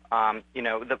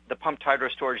 The pumped hydro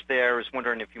storage there, I was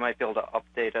wondering if you might be able to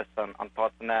update us on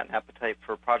thoughts on that and appetite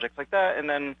for projects like that. And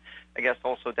then I guess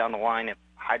also down the line, if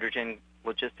hydrogen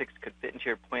logistics could fit into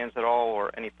your plans at all,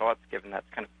 or any thoughts given that's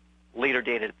kind of later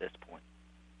dated at this point.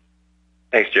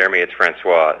 Thanks, Jeremy. It's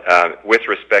Francois. With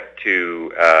respect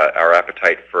to our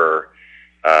appetite for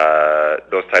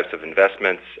those types of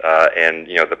investments, and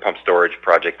the pump storage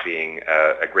project being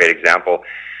a great example,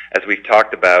 as we've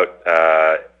talked about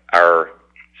our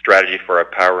strategy for our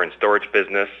power and storage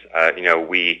business,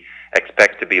 we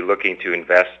expect to be looking to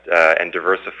invest and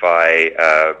diversify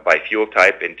by fuel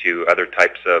type into other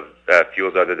types of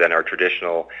fuels other than our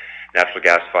traditional natural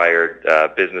gas-fired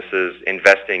businesses,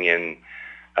 investing in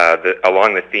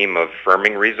along the theme of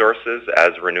firming resources as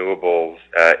renewables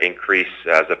increase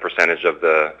as a percentage of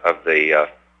the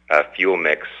fuel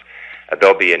mix.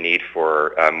 There'll be a need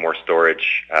for more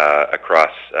storage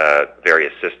across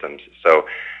various systems. So,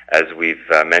 as we've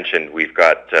mentioned, we've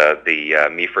got the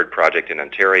Meaford project in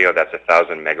Ontario. That's a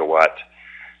 1,000-megawatt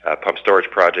pump storage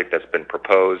project that's been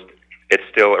proposed. It's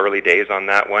still early days on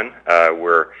that one.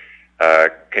 We're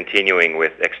continuing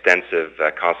with extensive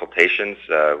consultations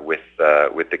with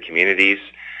the communities.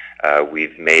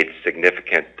 We've made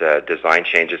significant design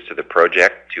changes to the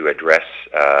project to address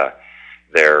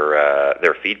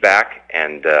their feedback,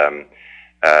 and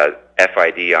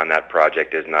FID on that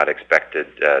project is not expected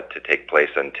to take place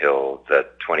until the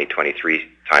 2023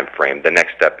 timeframe. The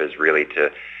next step is really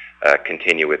to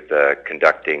continue with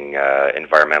conducting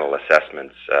environmental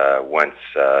assessments once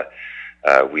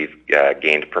we've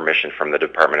gained permission from the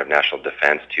Department of National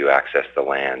Defense to access the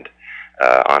land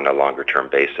on a longer-term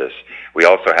basis. We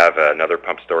also have another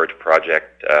pump storage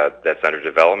project that's under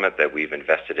development that we've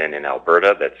invested in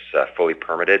Alberta that's fully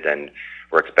permitted, and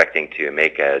we're expecting to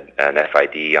make an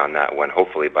FID on that one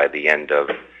hopefully by the end of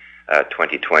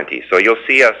 2020. So you'll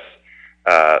see us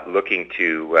looking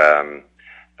to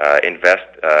invest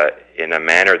in a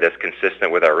manner that's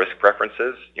consistent with our risk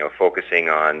preferences, focusing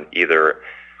on either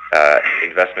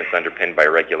investments underpinned by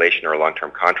regulation or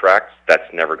long-term contracts.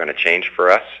 That's never going to change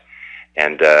for us.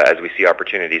 And as we see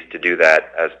opportunities to do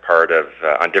that as part of,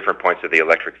 on different points of the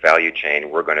electric value chain,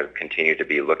 we're going to continue to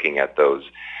be looking at those.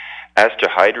 As to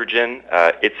hydrogen,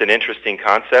 it's an interesting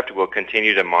concept. We'll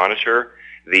continue to monitor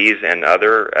these and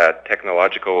other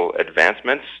technological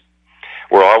advancements.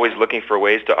 We're always looking for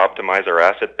ways to optimize our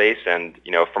asset base, and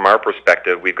from our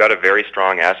perspective, we've got a very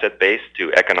strong asset base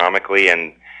to economically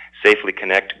and safely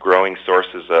connect growing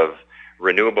sources of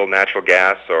renewable natural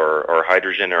gas or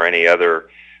hydrogen or any other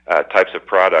types of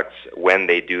products when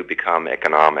they do become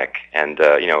economic. And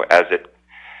as it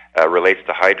relates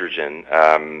to hydrogen,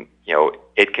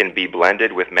 it can be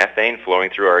blended with methane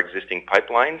flowing through our existing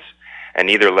pipelines and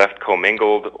either left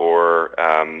commingled or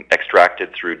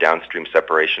extracted through downstream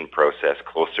separation process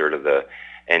closer to the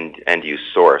end-use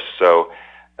source. So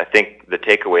I think the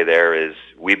takeaway there is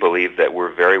we believe that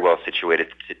we're very well situated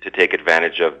to take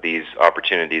advantage of these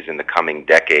opportunities in the coming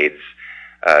decades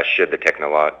should the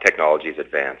technologies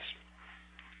advance.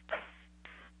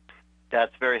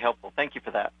 That's very helpful. Thank you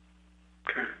for that.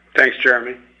 Okay. Thanks,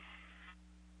 Jeremy.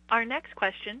 Our next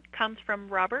question comes from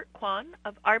Robert Kwan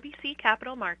of RBC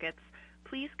Capital Markets.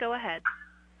 Please go ahead.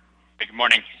 Good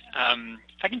morning.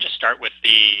 If I can just start with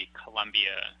the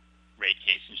Columbia rate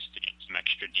case and just to get some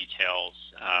extra details.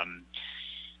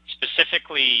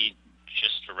 Specifically,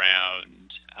 just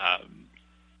around,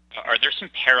 are there some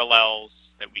parallels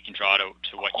that we can draw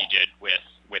to what you did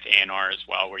with ANR as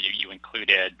well, where you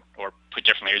included, or put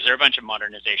differently, is there a bunch of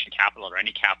modernization capital or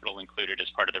any capital included as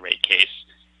part of the rate case,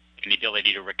 and the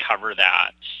ability to recover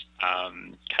that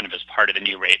kind of as part of the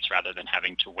new rates rather than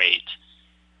having to wait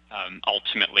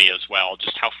ultimately as well?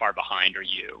 Just how far behind are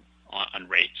you on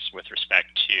rates with respect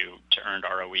to earned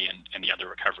ROE and the other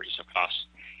recoveries of costs?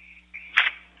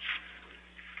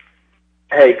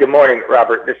 Hey, good morning,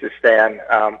 Robert. This is Stan.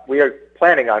 We are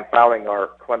planning on filing our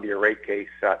Columbia rate case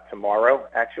tomorrow,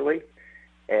 actually.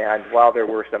 And while there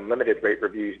were some limited rate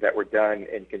reviews that were done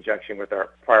in conjunction with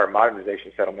our prior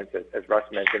modernization settlements, as Russ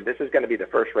mentioned, this is going to be the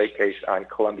first rate case on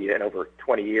Columbia in over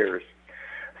 20 years.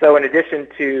 So in addition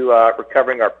to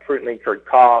recovering our prudently incurred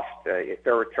costs, a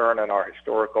fair return on our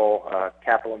historical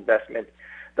capital investment,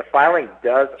 The filing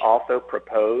does also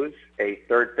propose a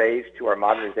third phase to our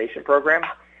modernization program,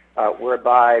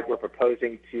 whereby we're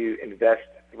proposing to invest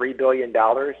 $3 billion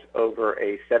over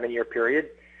a 7-year period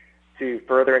to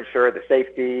further ensure the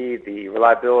safety, the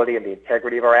reliability, and the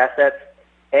integrity of our assets.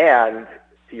 And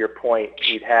to your point,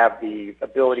 we'd have the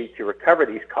ability to recover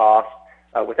these costs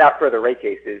without further rate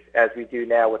cases, as we do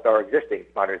now with our existing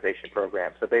modernization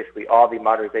program. So basically, all the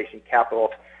modernization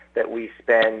capital that we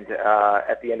spend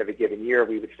at the end of a given year,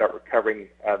 we would start recovering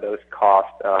those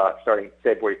costs starting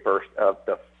February 1st of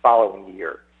the following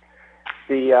year.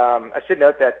 I should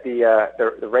note that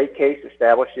the rate case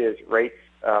establishes rates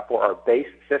for our base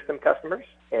system customers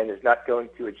and is not going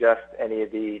to adjust any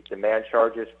of the demand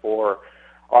charges for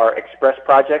our express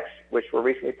projects, which were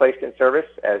recently placed in service,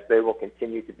 as they will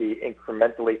continue to be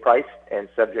incrementally priced and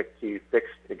subject to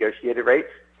fixed negotiated rates.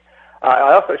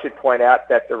 I also should point out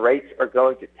that the rates are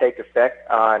going to take effect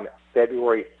on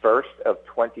February 1st of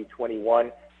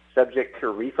 2021, subject to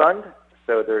refund,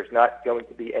 so there's not going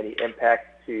to be any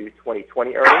impact to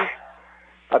 2020 earnings.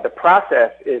 The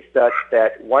process is such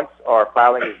that once our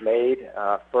filing is made,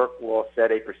 FERC will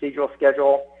set a procedural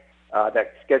schedule.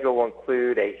 That schedule will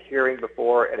include a hearing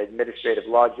before an administrative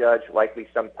law judge, likely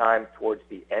sometime towards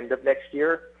the end of next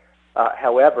year.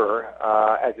 However,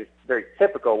 as is very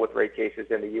typical with rate cases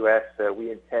in the U.S.,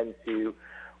 we intend to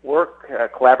work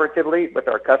collaboratively with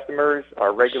our customers,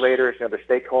 our regulators, and other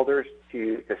stakeholders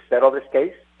to settle this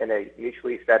case in a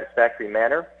mutually satisfactory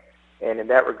manner. And in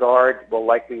that regard,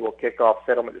 we'll kick off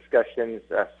settlement discussions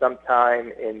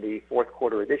sometime in the fourth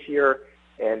quarter of this year,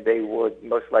 and they would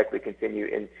most likely continue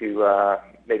into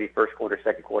maybe first quarter,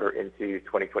 second quarter into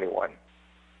 2021.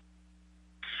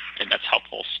 Okay, that's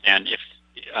helpful, Stan. If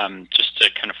just to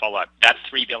kind of follow up, that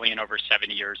 $3 billion over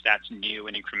 7 years, that's new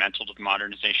and incremental to the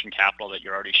modernization capital that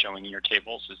you're already showing in your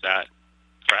tables. Is that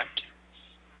correct?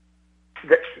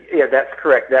 Yeah, that's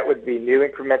correct. That would be new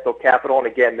incremental capital, and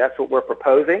again, that's what we're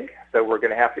proposing. So we're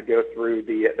going to have to go through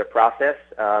the process.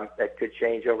 That could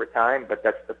change over time, but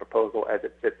that's the proposal as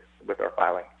it fits with our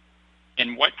filing.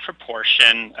 And what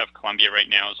proportion of Columbia right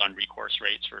now is on recourse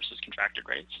rates versus contracted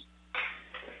rates?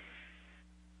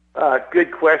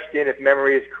 Good question. If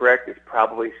memory is correct, it's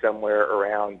probably somewhere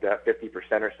around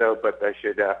 50% or so, but I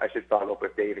should follow up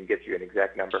with Dave and get you an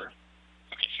exact number.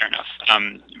 Okay, fair enough. If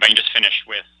I can just finish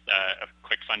with a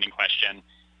quick funding question.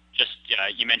 Just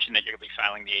you mentioned that you're going to be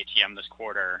filing the ATM this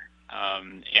quarter,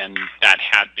 and that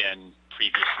had been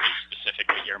previously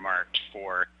specifically earmarked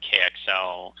for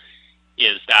KXL.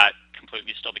 Is that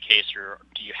completely still the case, or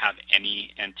do you have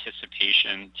any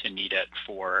anticipation to need it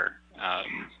for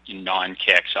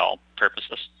non-KXL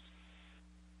purposes?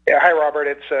 Yeah, hi Robert,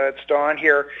 it's Don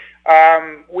here.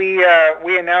 We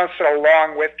announced it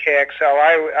along with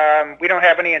KXL. We don't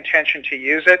have any intention to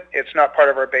use it. It's not part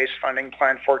of our base funding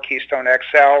plan for Keystone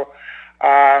XL.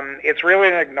 It's really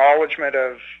an acknowledgement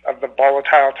of the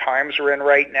volatile times we're in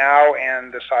right now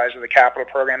and the size of the capital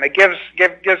program. It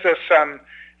gives us some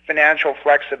financial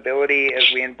flexibility as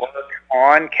we embark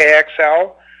on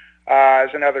KXL as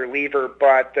another lever,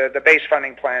 but the base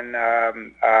funding plan,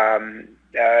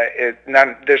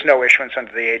 there's no issuance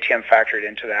under the ATM factored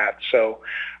into that. So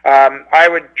I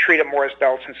would treat it more as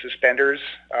belts and suspenders,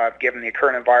 given the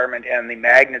current environment and the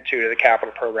magnitude of the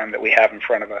capital program that we have in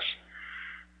front of us.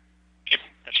 Okay,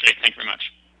 that's great. Thank you very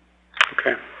much.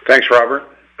 Okay. Thanks, Robert.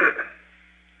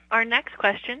 Our next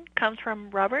question comes from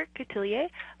Robert Catellier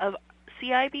of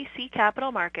CIBC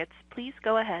Capital Markets. Please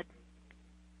go ahead.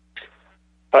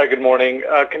 Hi, good morning.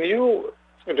 Can you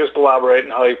just elaborate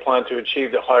on how you plan to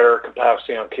achieve the higher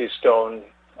capacity on Keystone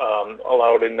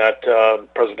allowed in that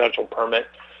presidential permit?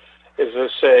 Is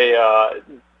this a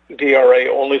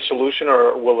DRA-only solution,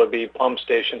 or will it be pump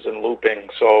stations and looping?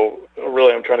 So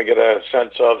really I'm trying to get a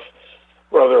sense of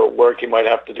what other work you might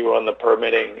have to do on the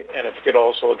permitting, and if you could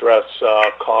also address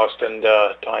cost and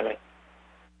timing.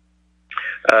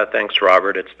 Thanks,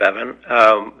 Robert. It's Bevan.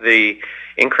 The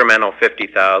incremental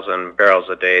 50,000 barrels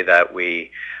a day that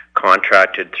we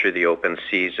contracted through the open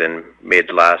season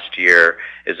mid last year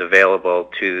is available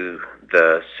to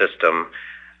the system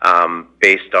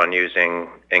based on using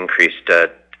increased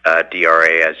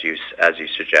DRA as you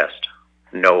suggest.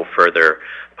 No further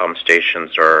pump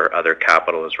stations or other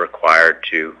capital is required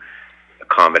to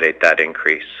accommodate that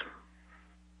increase.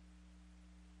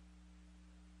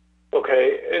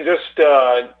 Okay, and just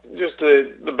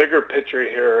the bigger picture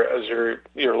here, as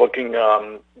you're looking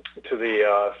to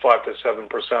the 5 to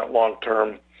 7%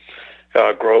 long-term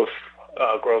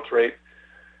growth rate.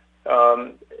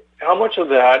 How much of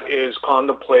that is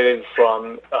contemplated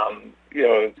from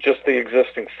just the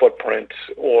existing footprint,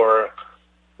 or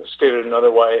stated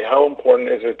another way, how important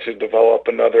is it to develop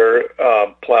another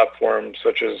platform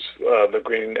such as the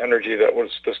green energy that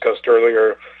was discussed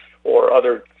earlier, or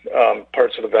other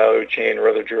parts of the value chain or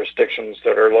other jurisdictions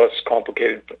that are less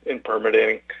complicated in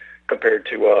permitting compared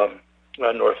to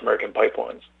North American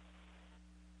pipelines?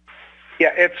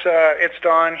 Yeah, it's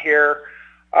Don here.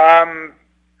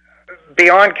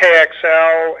 Beyond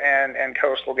KXL and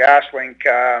Coastal GasLink,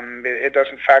 it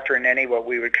doesn't factor in any what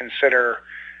we would consider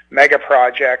mega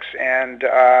projects, and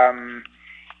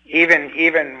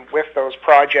even with those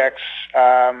projects,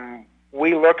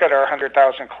 we look at our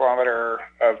 100,000 kilometer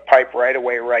of pipe right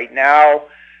away right now,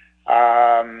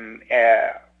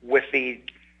 with the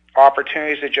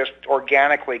opportunities that just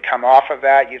organically come off of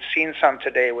that. You've seen some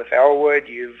today with Elwood.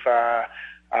 You've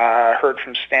heard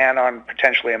from Stan on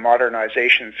potentially a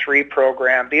Modernization 3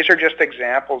 program. These are just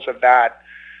examples of that.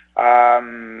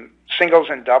 Singles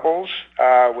and doubles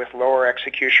with lower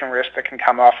execution risk that can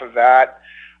come off of that.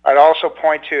 I'd also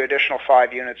point to additional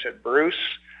 5 units at Bruce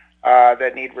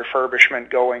that need refurbishment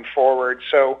going forward.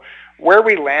 So where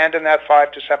we land in that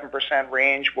 5 to 7%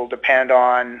 range will depend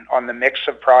on the mix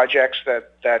of projects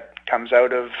that comes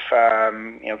out of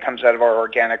our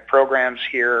organic programs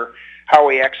here, how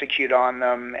we execute on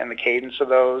them, and the cadence of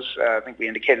those. I think we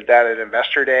indicated that at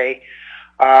Investor Day.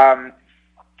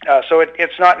 So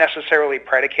it's not necessarily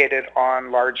predicated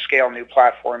on large-scale new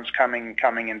platforms coming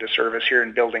into service here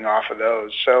and building off of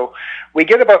those. So we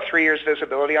get about 3 years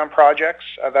visibility on projects.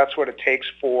 That's what it takes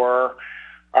for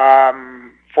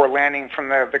landing, from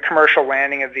the commercial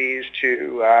landing of these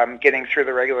to getting through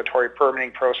the regulatory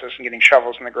permitting process and getting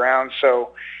shovels in the ground.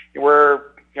 So we're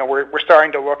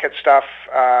starting to look at stuff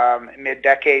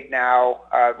mid-decade now.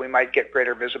 We might get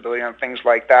greater visibility on things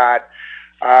like that.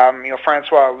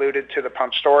 Francois alluded to the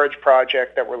pump storage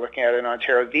project that we're looking at in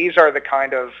Ontario. These are the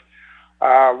kind of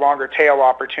longer tail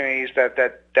opportunities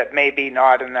that may be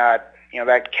not in that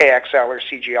that KXL or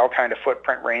CGL kind of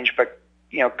footprint range, but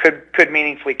could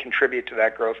meaningfully contribute to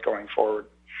that growth going forward.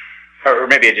 Or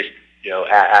maybe I just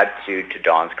add to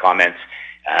Don's comments.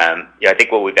 I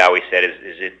think what we've always said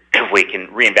is if we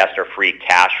can reinvest our free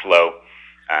cash flow,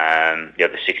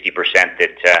 the 60%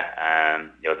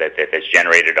 that's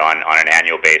generated on an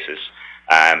annual basis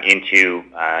into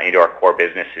our core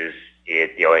businesses,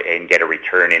 and get a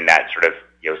return in that sort of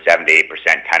 7 to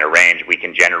 8% kind of range, we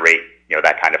can generate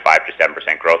that kind of 5 to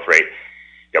 7% growth rate.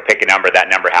 Pick a number. That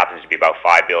number happens to be about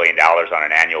 $5 billion on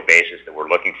an annual basis that we're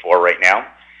looking for right now.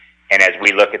 And as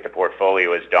we look at the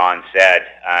portfolio, as Don said,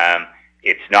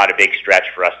 it's not a big stretch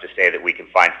for us to say that we can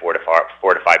find $4 to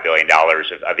 $5 billion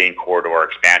of in-corridor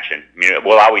expansion. I mean,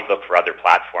 we'll always look for other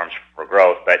platforms for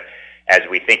growth, but as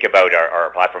we think about our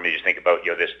platform, you just think about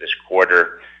this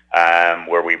quarter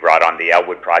where we brought on the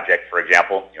Elwood project, for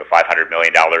example, $500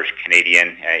 million Canadian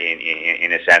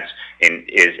in a sense, and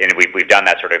we've done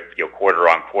that sort of quarter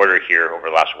on quarter here over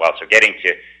the last while. So getting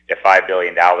to $5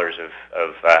 billion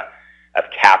of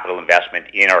capital investment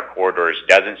in our corridors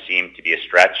doesn't seem to be a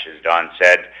stretch. As Don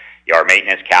said, our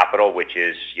maintenance capital, which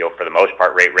is for the most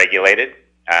part rate regulated,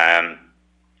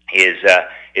 is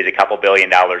a couple $1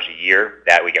 billion a year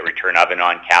that we get return of and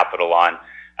on capital on.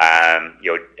 As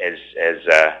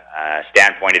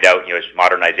Stan pointed out, as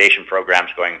modernization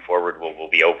programs going forward will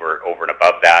be over and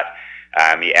above that.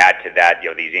 You add to that,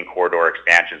 these in-corridor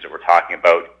expansions that we're talking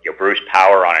about, Bruce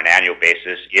Power on an annual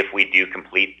basis, if we do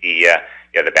complete the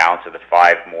balance of the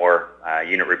 5 more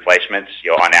unit replacements,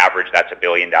 on average, that's $1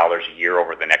 billion a year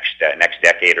over the next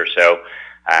decade or so.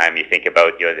 You think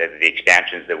about the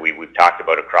expansions that we've talked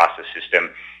about across the system,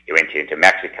 into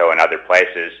Mexico and other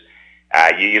places.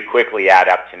 You quickly add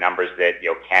up to numbers that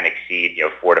can exceed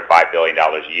 $4 to $5 billion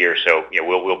a year. So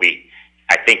we'll be,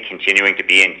 I think, continuing to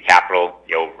be in capital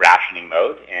rationing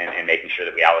mode and making sure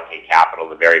that we allocate capital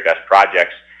to the very best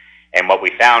projects. And what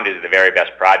we found is the very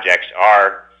best projects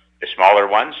are the smaller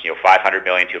ones, $500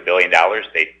 million to $1 billion.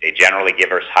 They generally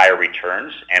give us higher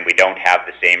returns, and we don't have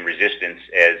the same resistance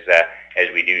as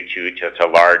we do to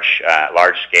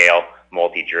large scale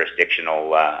multi-jurisdictional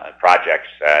projects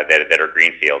that are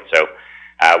greenfield. So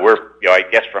we're, I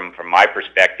guess from my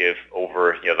perspective,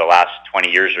 over the last 20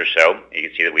 years or so, you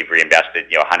can see that we've reinvested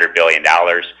 $100 billion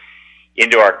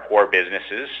into our core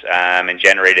businesses and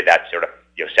generated that sort of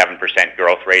 7%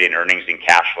 growth rate in earnings and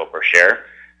cash flow per share.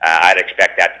 I'd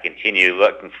expect that to continue.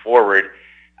 Looking forward,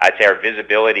 I'd say our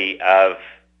visibility of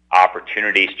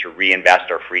opportunities to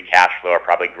reinvest our free cash flow are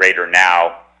probably greater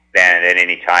now than at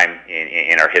any time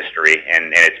in our history,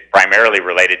 and it's primarily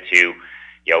related to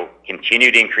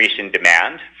continued increase in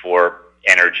demand for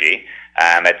energy.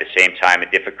 At the same time,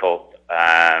 a difficult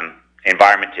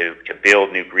environment to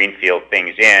build new greenfield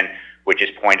things in, which has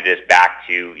pointed us back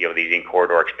to these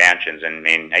in-corridor expansions. And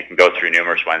I mean, I can go through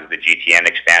numerous ones: the GTN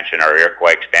expansion, our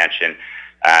Iroquois expansion,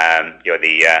 our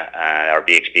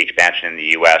BXB expansion in the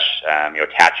U.S.,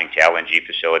 attaching to LNG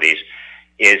facilities.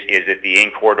 Is that the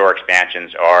in-corridor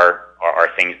expansions are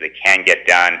things that can get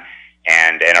done,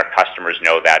 and our customers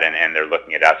know that, and they're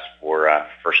looking at us for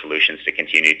solutions to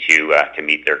continue to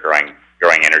meet their growing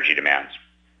energy demands.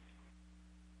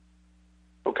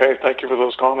 Okay, thank you for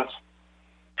those comments.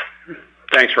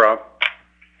 Thanks, Rob.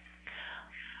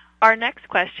 Our next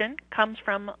question comes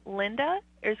from Linda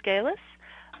Erzgalis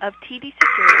of TD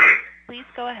Securities. Please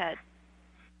go ahead.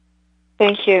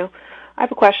 Thank you. I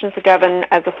have a question for Devin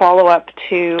as a follow-up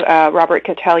to Robert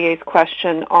Catelier's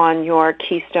question on your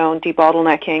Keystone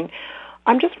debottlenecking.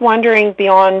 I'm just wondering,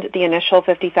 beyond the initial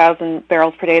 50,000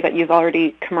 barrels per day that you've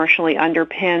already commercially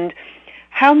underpinned,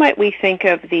 how might we think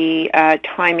of the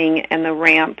timing and the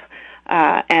ramp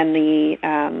and the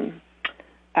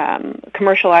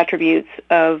commercial attributes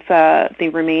of the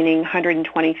remaining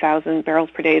 120,000 barrels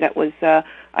per day that was,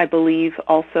 I believe,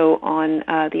 also on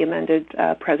the amended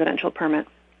presidential permit?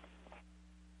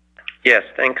 Yes,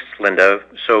 thanks, Linda.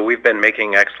 So we've been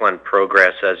making excellent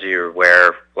progress. As you're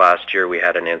aware, last year we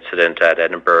had an incident at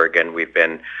Edinburgh, and we've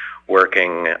been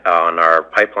working on our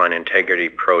pipeline integrity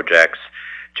projects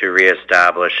to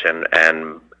reestablish and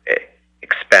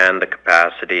expand the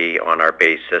capacity on our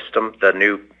base system. The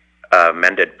new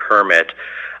amended permit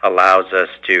allows us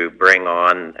to bring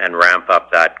on and ramp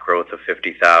up that growth of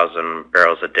 50,000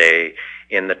 barrels a day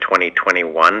in the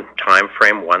 2021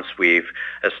 timeframe, once we've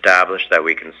established that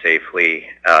we can safely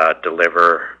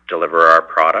deliver our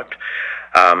product.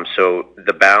 So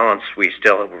the balance, we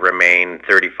still remain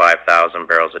 35,000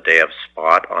 barrels a day of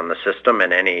spot on the system,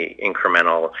 and any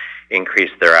incremental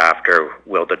increase thereafter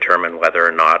will determine whether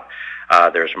or not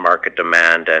there's market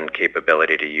demand and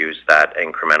capability to use that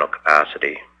incremental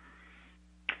capacity.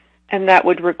 And that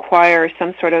would require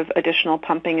some sort of additional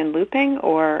pumping and looping,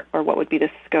 or what would be the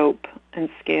scope and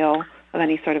scale of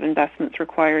any sort of investments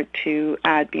required to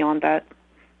add beyond that?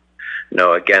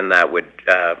 No, again, that would,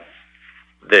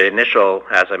 the initial,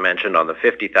 as I mentioned, on the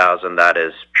 50,000, that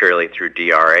is purely through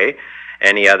DRA.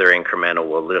 Any other incremental,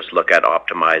 we'll just look at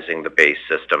optimizing the base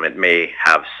system. It may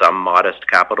have some modest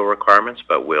capital requirements,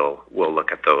 but we'll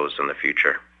look at those in the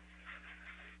future.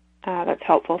 That's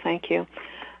helpful. Thank you.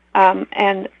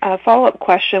 And a follow-up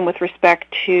question with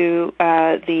respect to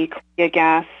the Columbia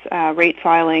Gas rate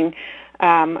filing.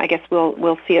 I guess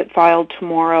we'll see it filed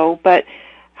tomorrow. But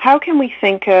how can we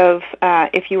think of,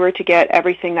 if you were to get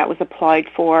everything that was applied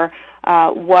for,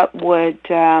 what would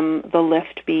the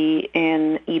lift be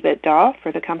in EBITDA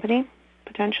for the company,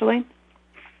 potentially?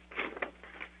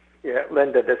 Yeah,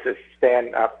 Linda, this is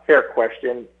Stan. Fair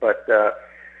question, but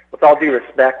with all due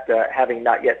respect, having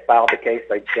not yet filed the case,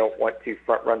 I don't want to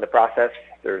front-run the process.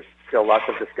 There's still lots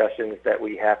of discussions that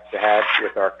we have to have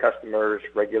with our customers,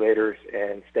 regulators,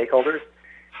 and stakeholders.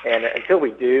 And until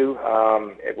we do,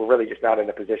 we're really just not in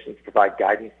a position to provide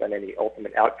guidance on any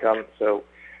ultimate outcome. So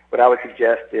what I would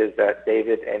suggest is that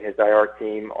David and his IR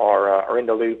team are in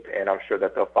the loop, and I'm sure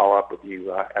that they'll follow up with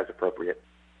you as appropriate.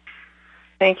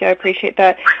 Thank you. I appreciate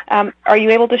that. Are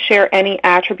you able to share any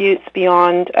attributes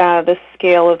beyond the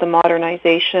scale of the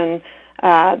modernization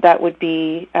that would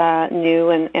be new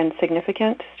and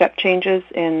significant step changes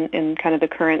in kind of the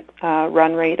current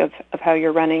run rate of how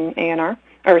you're running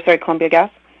Columbia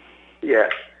Gas?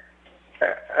 Yes.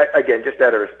 Again, just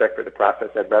out of respect for the process,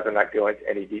 I'd rather not go into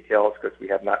any details because we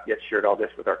have not yet shared all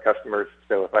this with our customers.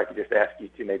 So if I could just ask you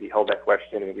to maybe hold that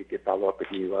question and we could follow up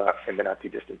with you in the not too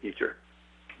distant future.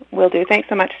 Will do. Thanks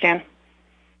so much, Stan.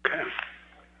 Okay.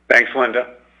 Thanks,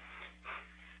 Linda.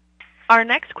 Our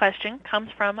next question comes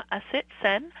from Asit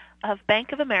Sen of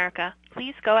Bank of America.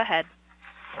 Please go ahead.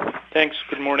 Thanks.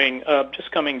 Good morning.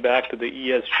 Just coming back to the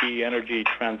ESG energy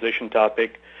transition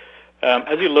topic.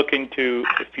 As you look into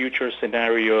the future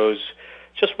scenarios,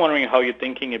 just wondering how you're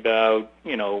thinking about,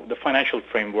 the financial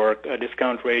framework,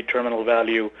 discount rate, terminal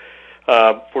value,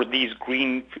 for these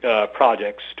green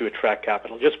projects to attract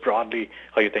capital. Just broadly,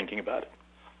 how you're thinking about it.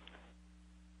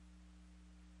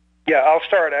 Yeah, I'll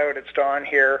start out. It's Don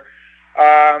here.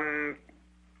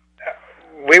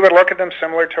 We would look at them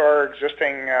similar to our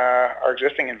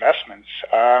existing investments.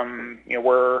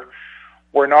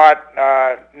 We're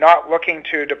not looking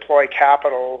to deploy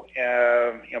capital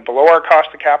below our cost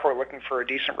of capital. We're looking for a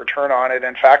decent return on it,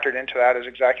 and factored into that is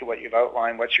exactly what you've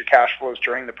outlined. What's your cash flows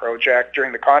during the project,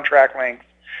 during the contract length,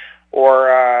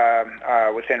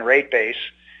 or within rate base?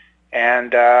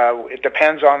 And it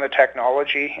depends on the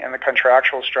technology and the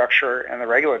contractual structure and the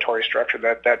regulatory structure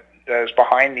that is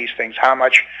behind these things. How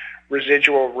much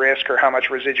residual risk or how much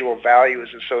residual value is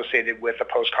associated with a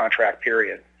post-contract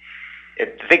period? I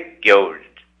think,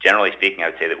 generally speaking, I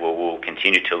would say that we'll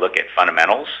continue to look at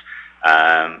fundamentals.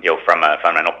 From a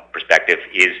fundamental perspective,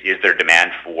 is there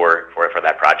demand for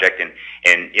that project?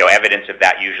 And evidence of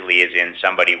that usually is in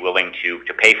somebody willing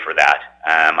to pay for that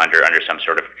under some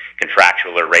sort of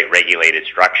contractual or rate regulated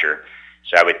structure.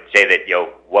 So I would say that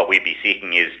what we'd be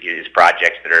seeking is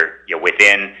projects that are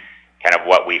within kind of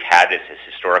what we've had as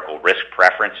historical risk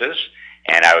preferences.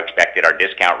 And I would expect that our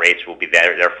discount rates will be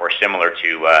therefore similar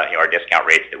to our discount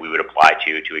rates that we would apply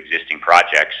to existing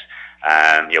projects.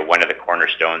 One of the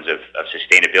cornerstones of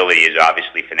sustainability is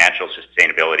obviously financial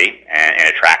sustainability and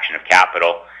attraction of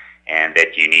capital, and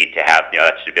that you need to have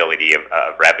that stability of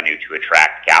revenue to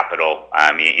attract capital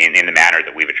in the manner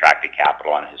that we've attracted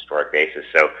capital on a historic basis.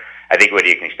 So I think what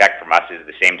you can expect from us is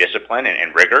the same discipline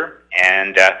and rigor.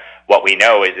 And what we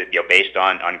know is that based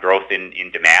on growth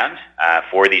in demand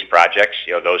for these projects,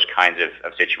 those kinds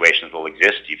of situations will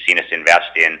exist. You've seen us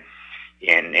invest in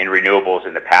renewables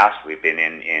in the past. We've been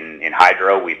in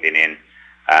hydro, we've been in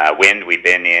wind, we've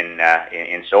been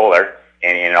in solar,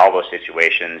 and in all those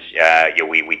situations,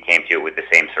 we came to it with the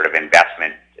same sort of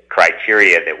investment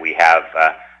criteria that we have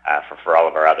for all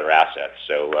of our other assets.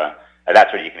 So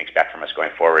that's what you can expect from us going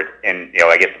forward. And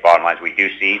I guess the bottom line is we do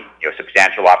see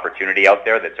substantial opportunity out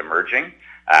there that's emerging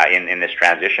in this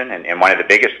transition, and one of the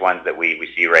biggest ones that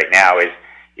we see right now is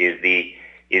the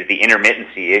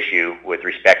intermittency issue with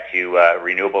respect to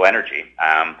renewable energy.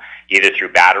 Either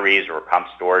through batteries or pump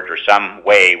storage or some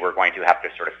way, we're going to have to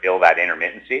sort of fill that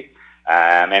intermittency.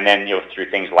 And then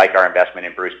through things like our investment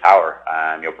in Bruce Power,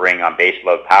 bring on base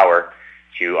load power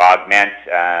to augment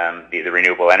the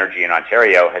renewable energy in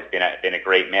Ontario has been a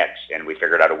great mix, and we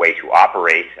figured out a way to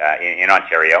operate in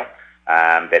Ontario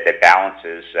that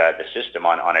balances the system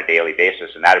on a daily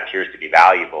basis, and that appears to be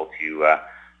valuable to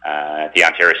the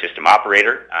Ontario system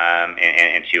operator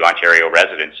and to Ontario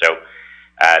residents. So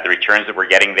the returns that we're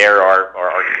getting there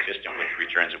are consistent with the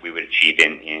returns that we would achieve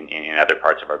in other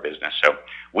parts of our business. So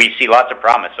we see lots of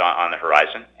promise on the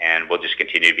horizon, and we'll just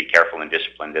continue to be careful and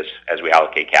disciplined as we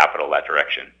allocate capital that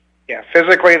direction. Yeah,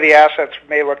 physically the assets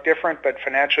may look different, but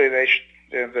financially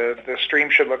the stream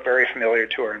should look very familiar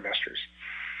to our investors.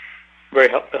 Very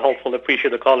helpful. Appreciate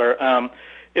the caller.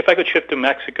 If I could shift to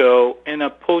Mexico, in a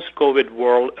post-COVID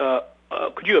world,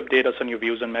 could you update us on your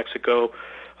views on Mexico?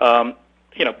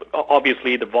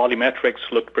 Obviously the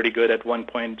volumetrics look pretty good at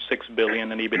 1.6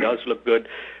 billion, and EBITDAs look good,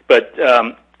 but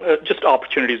just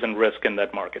opportunities and risk in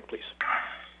that market, please.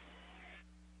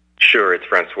 Sure, it's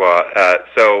Francois.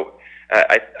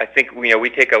 I think we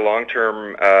take a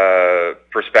long-term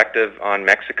perspective on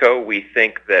Mexico. We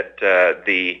think that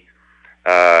the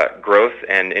growth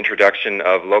and introduction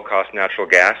of low-cost natural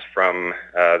gas from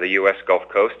the U.S. Gulf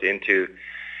Coast into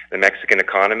the Mexican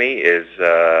economy is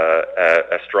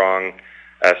a strong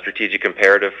strategic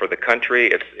imperative for the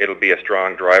country. It'll be a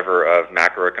strong driver of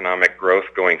macroeconomic growth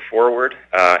going forward,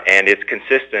 and it's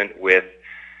consistent with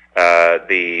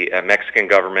the Mexican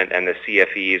government and the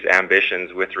CFE's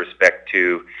ambitions with respect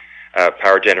to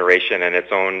power generation and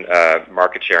its own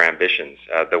market share ambitions.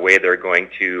 The way they're going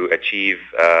to achieve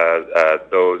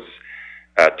those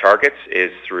targets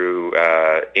is through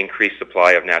increased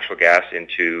supply of natural gas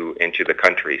into the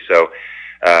country. So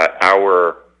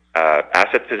our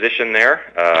asset position there,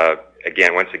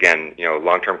 once again,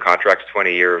 long-term contracts,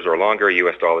 20 years or longer,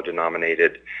 U.S. dollar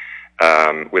denominated,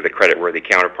 with a creditworthy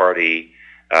counterparty,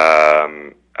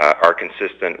 are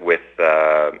consistent with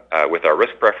our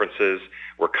risk preferences.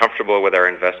 We're comfortable with our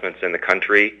investments in the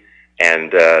country,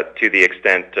 and to the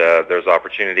extent there's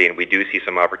opportunity, and we do see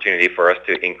some opportunity for us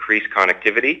to increase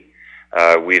connectivity.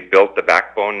 We've built the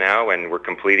backbone now, and we're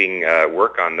completing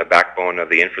work on the backbone of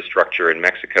the infrastructure in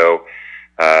Mexico.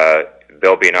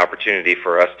 There'll be an opportunity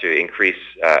for us to increase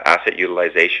asset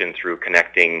utilization through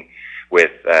connecting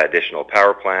with additional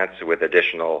power plants, with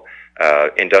additional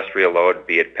industrial load,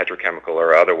 be it petrochemical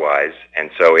or otherwise. And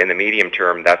so in the medium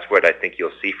term, that's what I think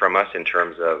you'll see from us in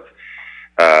terms of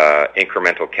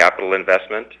incremental capital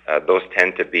investment. Those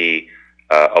tend to be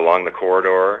along the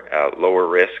corridor, lower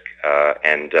risk,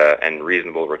 and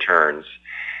reasonable returns.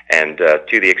 And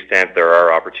to the extent there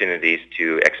are opportunities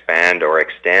to expand or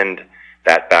extend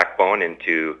that backbone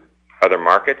into other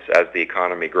markets as the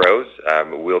economy grows,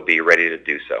 we'll be ready to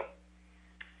do so.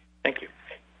 Thank you.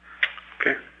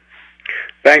 Okay.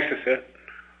 Thanks, that's it.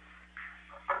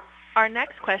 Our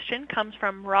next question comes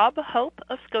from Rob Hope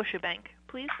of Scotiabank.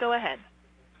 Please go ahead.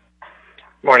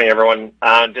 Morning, everyone.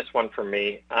 Just one from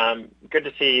me. Good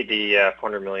to see the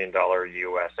 $400 million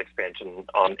U.S. expansion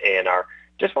on ANR.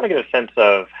 Just want to get a sense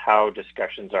of how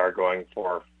discussions are going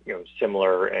for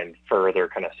similar and further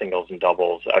kind of singles and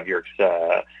doubles of your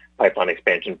pipeline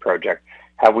expansion project.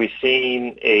 Have we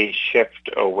seen a shift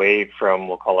away from,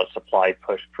 we'll call it supply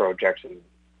push projects, and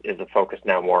is the focus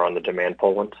now more on the demand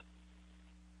pull ones?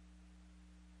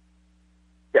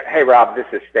 Yeah. Hey, Rob, this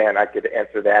is Stan. I could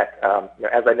answer that.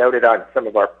 As I noted on some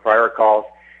of our prior calls,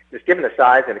 just given the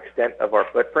size and extent of our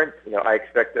footprint, I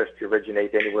expect us to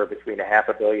originate anywhere between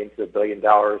 $500 million to $1 billion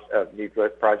of new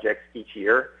growth projects each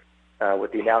year.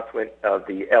 With the announcement of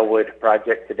the Elwood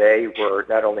project today, we're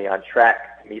not only on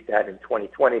track to meet that in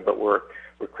 2020, but we're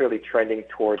clearly trending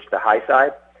towards the high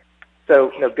side.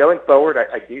 So, going forward,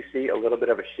 I do see a little bit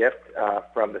of a shift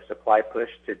from the supply push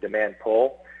to demand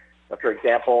pull. For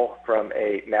example, from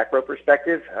a macro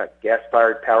perspective,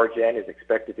 gas-fired power gen is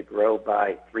expected to grow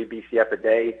by 3 BCF a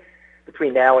day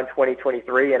between now and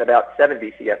 2023, and about 7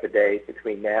 BCF a day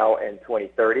between now and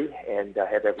 2030, and I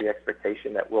have every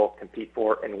expectation that we'll compete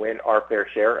for and win our fair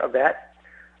share of that.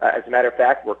 As a matter of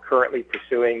fact, we're currently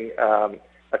pursuing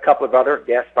a couple of other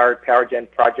gas-fired power gen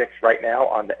projects right now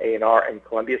on the ANR and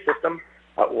Columbia system,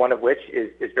 one of which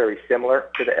is very similar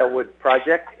to the Elwood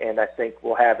project, and I think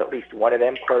we'll have at least one of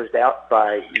them closed out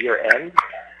by year end.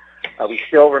 We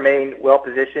still remain well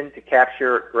positioned to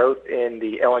capture growth in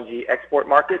the LNG export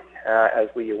market as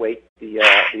we await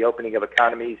the opening of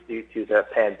economies due to the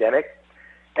pandemic.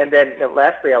 And then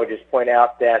lastly, I would just point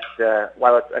out that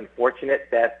while it's unfortunate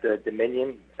that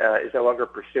Dominion is no longer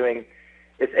pursuing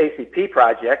its ACP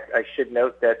project, I should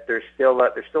note that there's still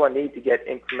a need to get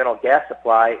incremental gas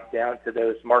supply down to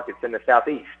those markets in the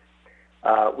southeast.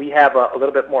 We have a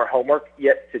little bit more homework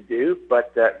yet to do,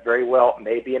 but very well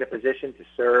may be in a position to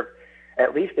serve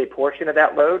at least a portion of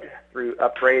that load through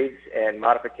upgrades and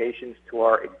modifications to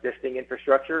our existing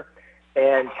infrastructure,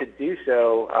 and to do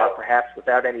so perhaps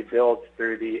without any builds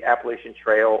through the Appalachian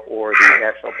Trail or the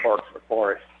national parks or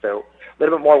forests. So a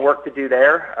little bit more work to do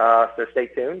there, so stay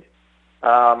tuned.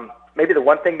 Maybe the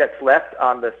one thing that's left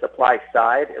on the supply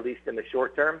side, at least in the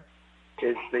short term,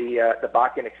 is the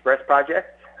Bakken Express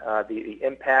project. The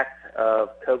impact of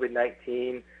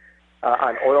COVID-19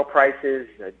 on oil prices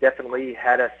definitely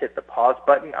had us hit the pause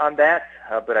button on that,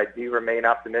 but I do remain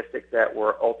optimistic that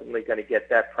we're ultimately going to get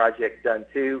that project done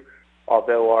too,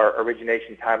 although our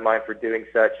origination timeline for doing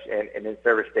such and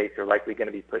in-service dates are likely going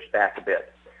to be pushed back a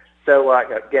bit. So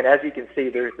again, as you can see,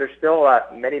 there's still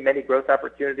many growth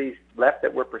opportunities left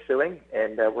that we're pursuing,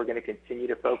 and we're going to continue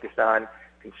to focus on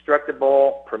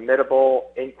constructible,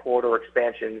 permittable, in-corridor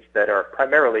expansions that are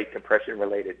primarily compression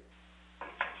related.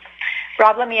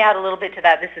 Rob, let me add a little bit to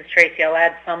that. This is Tracy. I'll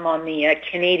add some on the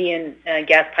Canadian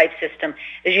gas pipe system.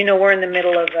 As you know, we're in the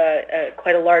middle of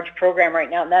quite a large program right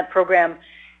now, and that program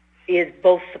is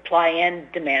both supply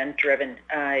and demand driven.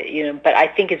 But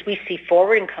I think as we see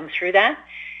forward and come through that,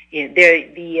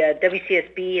 the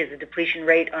WCSB has a depletion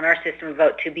rate on our system of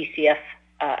about 2 BCF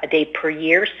a day per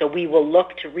year, so we will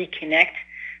look to reconnect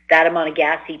that amount of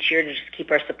gas each year to just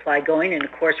keep our supply going. And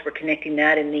of course, we're connecting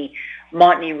that in the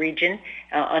Montney region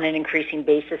on an increasing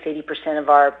basis. 80% of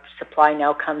our supply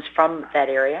now comes from that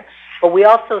area. But we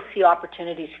also see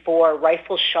opportunities for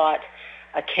rifle shot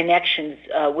connections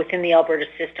within the Alberta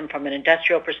system from an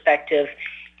industrial perspective,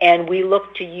 and we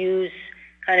look to use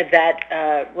kind of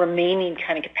that remaining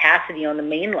kind of capacity on the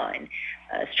main line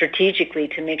strategically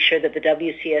to make sure that the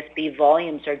WCSB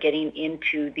volumes are getting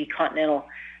into the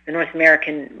North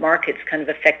American markets kind of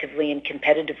effectively and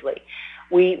competitively.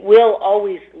 We will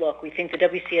always look. We think the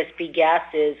WCSB gas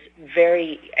is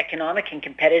very economic and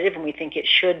competitive, and we think it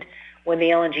should, when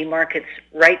the LNG markets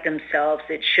right themselves,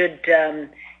 it should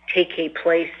take a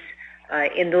place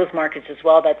in those markets as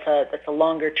well. That's a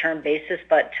longer-term basis,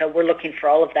 but we're looking for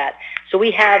all of that. So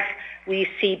we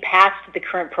see past the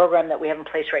current program that we have in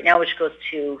place right now, which goes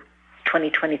to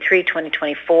 2023,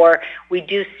 2024. We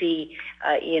do see,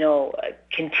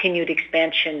 continued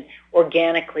expansion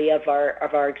organically of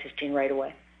our existing right of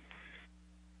way.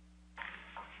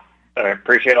 I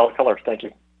appreciate all the colors. Thank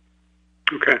you.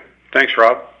 Okay. Thanks,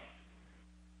 Rob.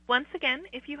 Once again,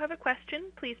 if you have a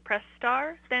question, please press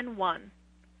star, then 1.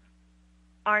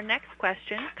 Our next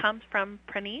question comes from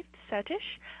Praneeth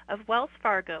Satish of Wells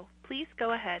Fargo. Please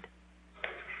go ahead.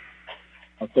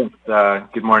 Thanks.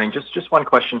 Good morning. Just one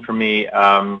question for me.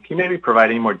 Can you maybe provide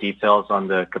any more details on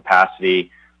the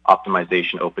capacity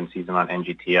optimization open season on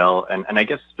NGTL, and I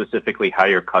guess specifically how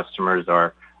your customers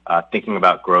are thinking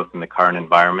about growth in the current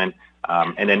environment,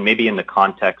 and then maybe in the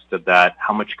context of that,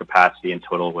 how much capacity in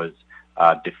total was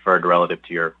deferred relative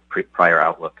to your prior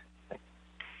outlook?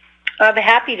 I'm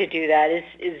happy to do that. As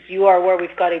you are aware,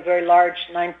 we've got a very large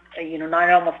almost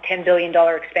 $10 billion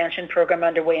expansion program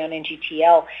underway on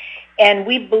NGTL. And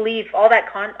we believe all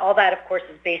that, of course,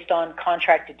 is based on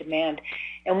contracted demand.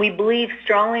 And we believe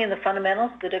strongly in the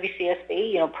fundamentals of the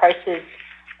WCSB. Prices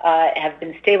have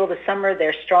been stable this summer.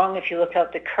 They're strong. If you look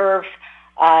out the curve,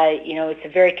 it's a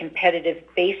very competitive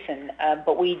basin.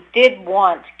 But we did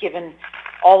want, given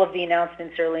all of the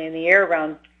announcements early in the year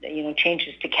around,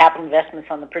 changes to capital investments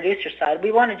on the producer side,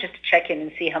 we wanted just to check in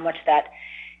and see how much that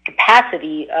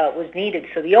capacity was needed.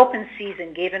 So the open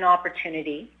season gave an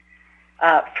opportunity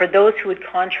for those who had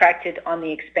contracted on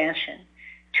the expansion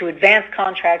to advance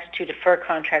contracts, to defer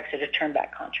contracts, or to turn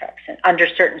back contracts and under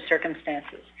certain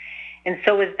circumstances. And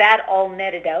so as that all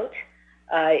netted out,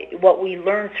 what we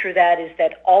learned through that is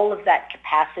that all of that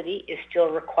capacity is still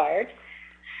required.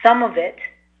 Some of it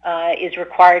is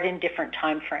required in different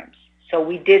time frames. So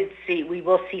we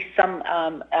will see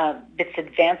some bits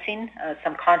advancing,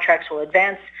 some contracts will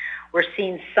advance. We're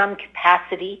seeing some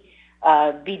capacity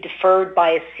be deferred by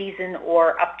a season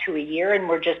or up to a year, and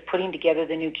we're just putting together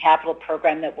the new capital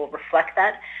program that will reflect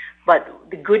that. But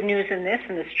the good news in this,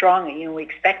 and the strong, we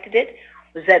expected it,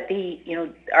 was that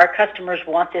our customers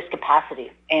want this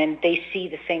capacity, and they see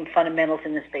the same fundamentals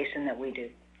in this basin that we do.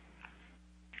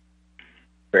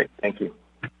 Great, thank you.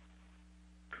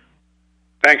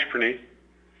 Thanks, Praneeth.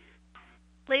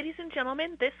 Ladies and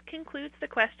gentlemen, this concludes the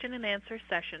question and answer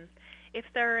session. If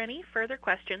there are any further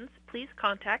questions, please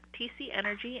contact TC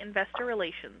Energy Investor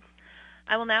Relations.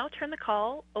 I will now turn the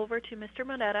call over to Mr.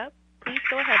 Moneta. Please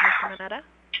go ahead, Mr.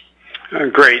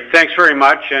 Moneta. Great. Thanks very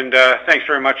much, and thanks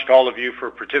very much to all of you for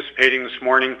participating this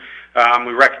morning.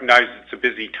 We recognize it's a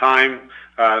busy time,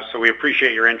 so we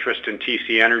appreciate your interest in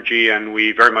TC Energy, and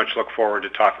we very much look forward to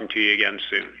talking to you again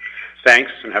soon.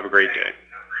 Thanks, and have a great day.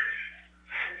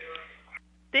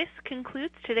 This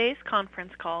concludes today's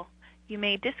conference call. You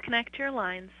may disconnect your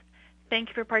lines. Thank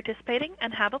you for participating,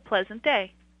 and have a pleasant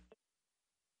day.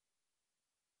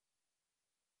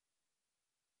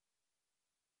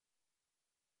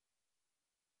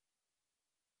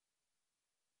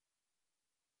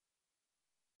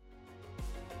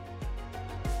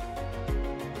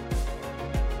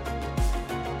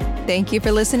 Thank you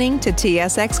for listening to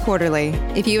TSX Quarterly.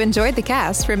 If you enjoyed the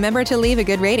cast, remember to leave a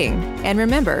good rating. And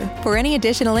remember, for any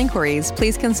additional inquiries,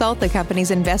 please consult the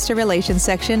company's investor relations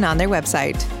section on their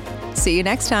website. See you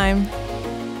next time.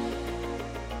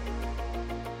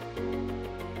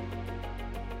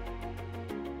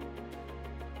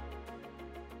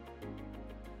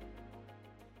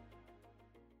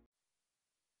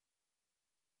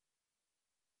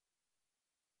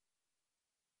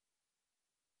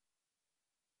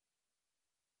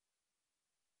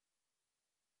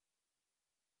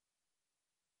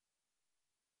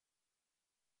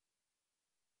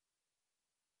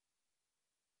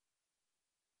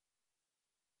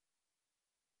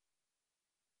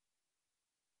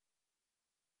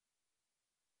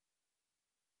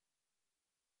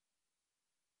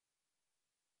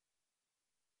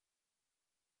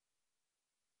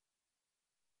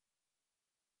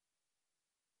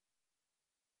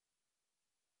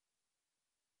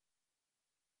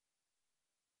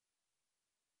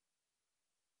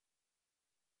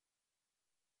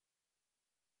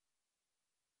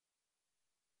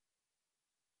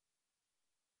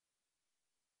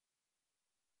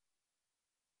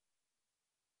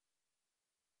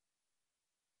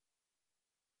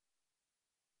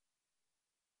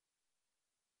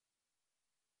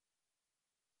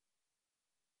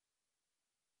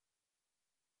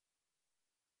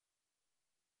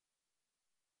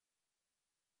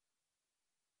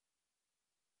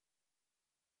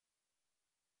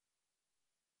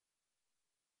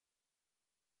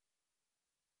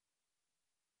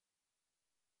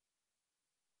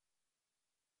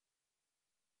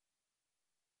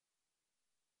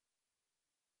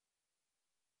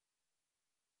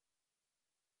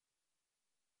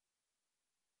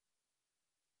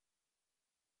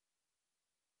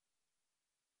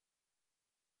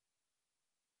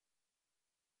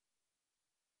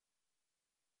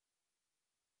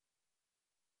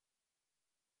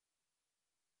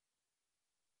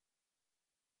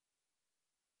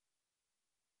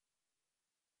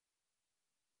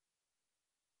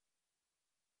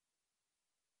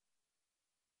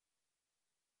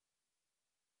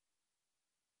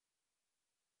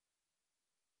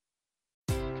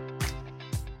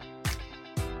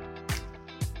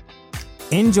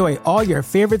 Enjoy all your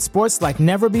favorite sports like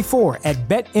never before at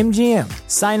BetMGM.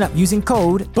 Sign up using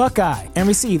code Buckeye and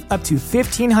receive up to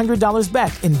 $1,500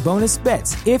 back in bonus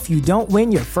bets if you don't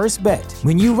win your first bet.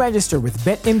 When you register with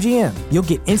BetMGM, you'll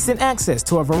get instant access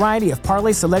to a variety of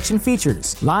parlay selection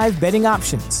features, live betting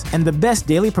options, and the best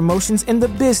daily promotions in the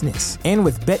business. And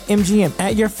with BetMGM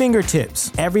at your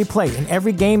fingertips, every play and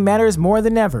every game matters more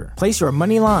than ever. Place your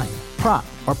money line, prop,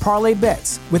 or parlay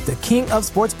bets with the king of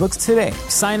sportsbooks today.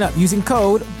 Sign up using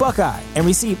code Buckeye and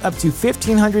receive up to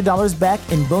 $1,500 back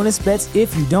in bonus bets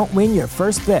if you don't win your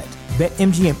first bet.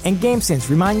 BetMGM and GameSense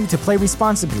remind you to play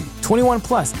responsibly. 21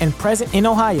 plus and present in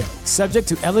Ohio, subject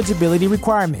to eligibility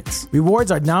requirements.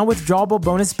 Rewards are non-withdrawable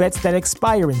bonus bets that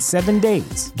expire in 7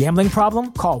 days. Gambling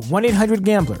problem? Call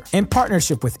 1-800-GAMBLER. In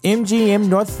partnership with MGM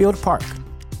Northfield Park.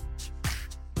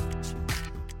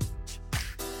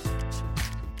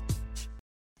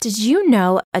 Did you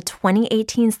know a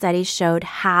 2018 study showed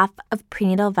half of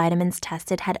prenatal vitamins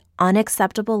tested had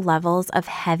unacceptable levels of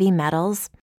heavy metals?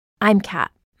 I'm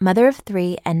Kat, mother of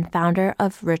 3 and founder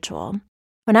of Ritual.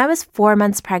 When I was 4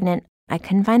 months pregnant, I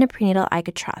couldn't find a prenatal I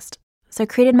could trust, so I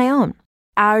created my own.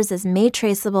 Ours is made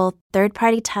traceable,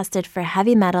 third-party tested for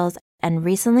heavy metals, and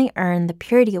recently earned the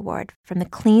Purity Award from the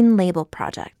Clean Label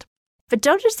Project. But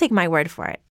don't just take my word for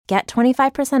it. Get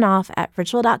 25% off at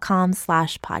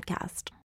ritual.com/podcast.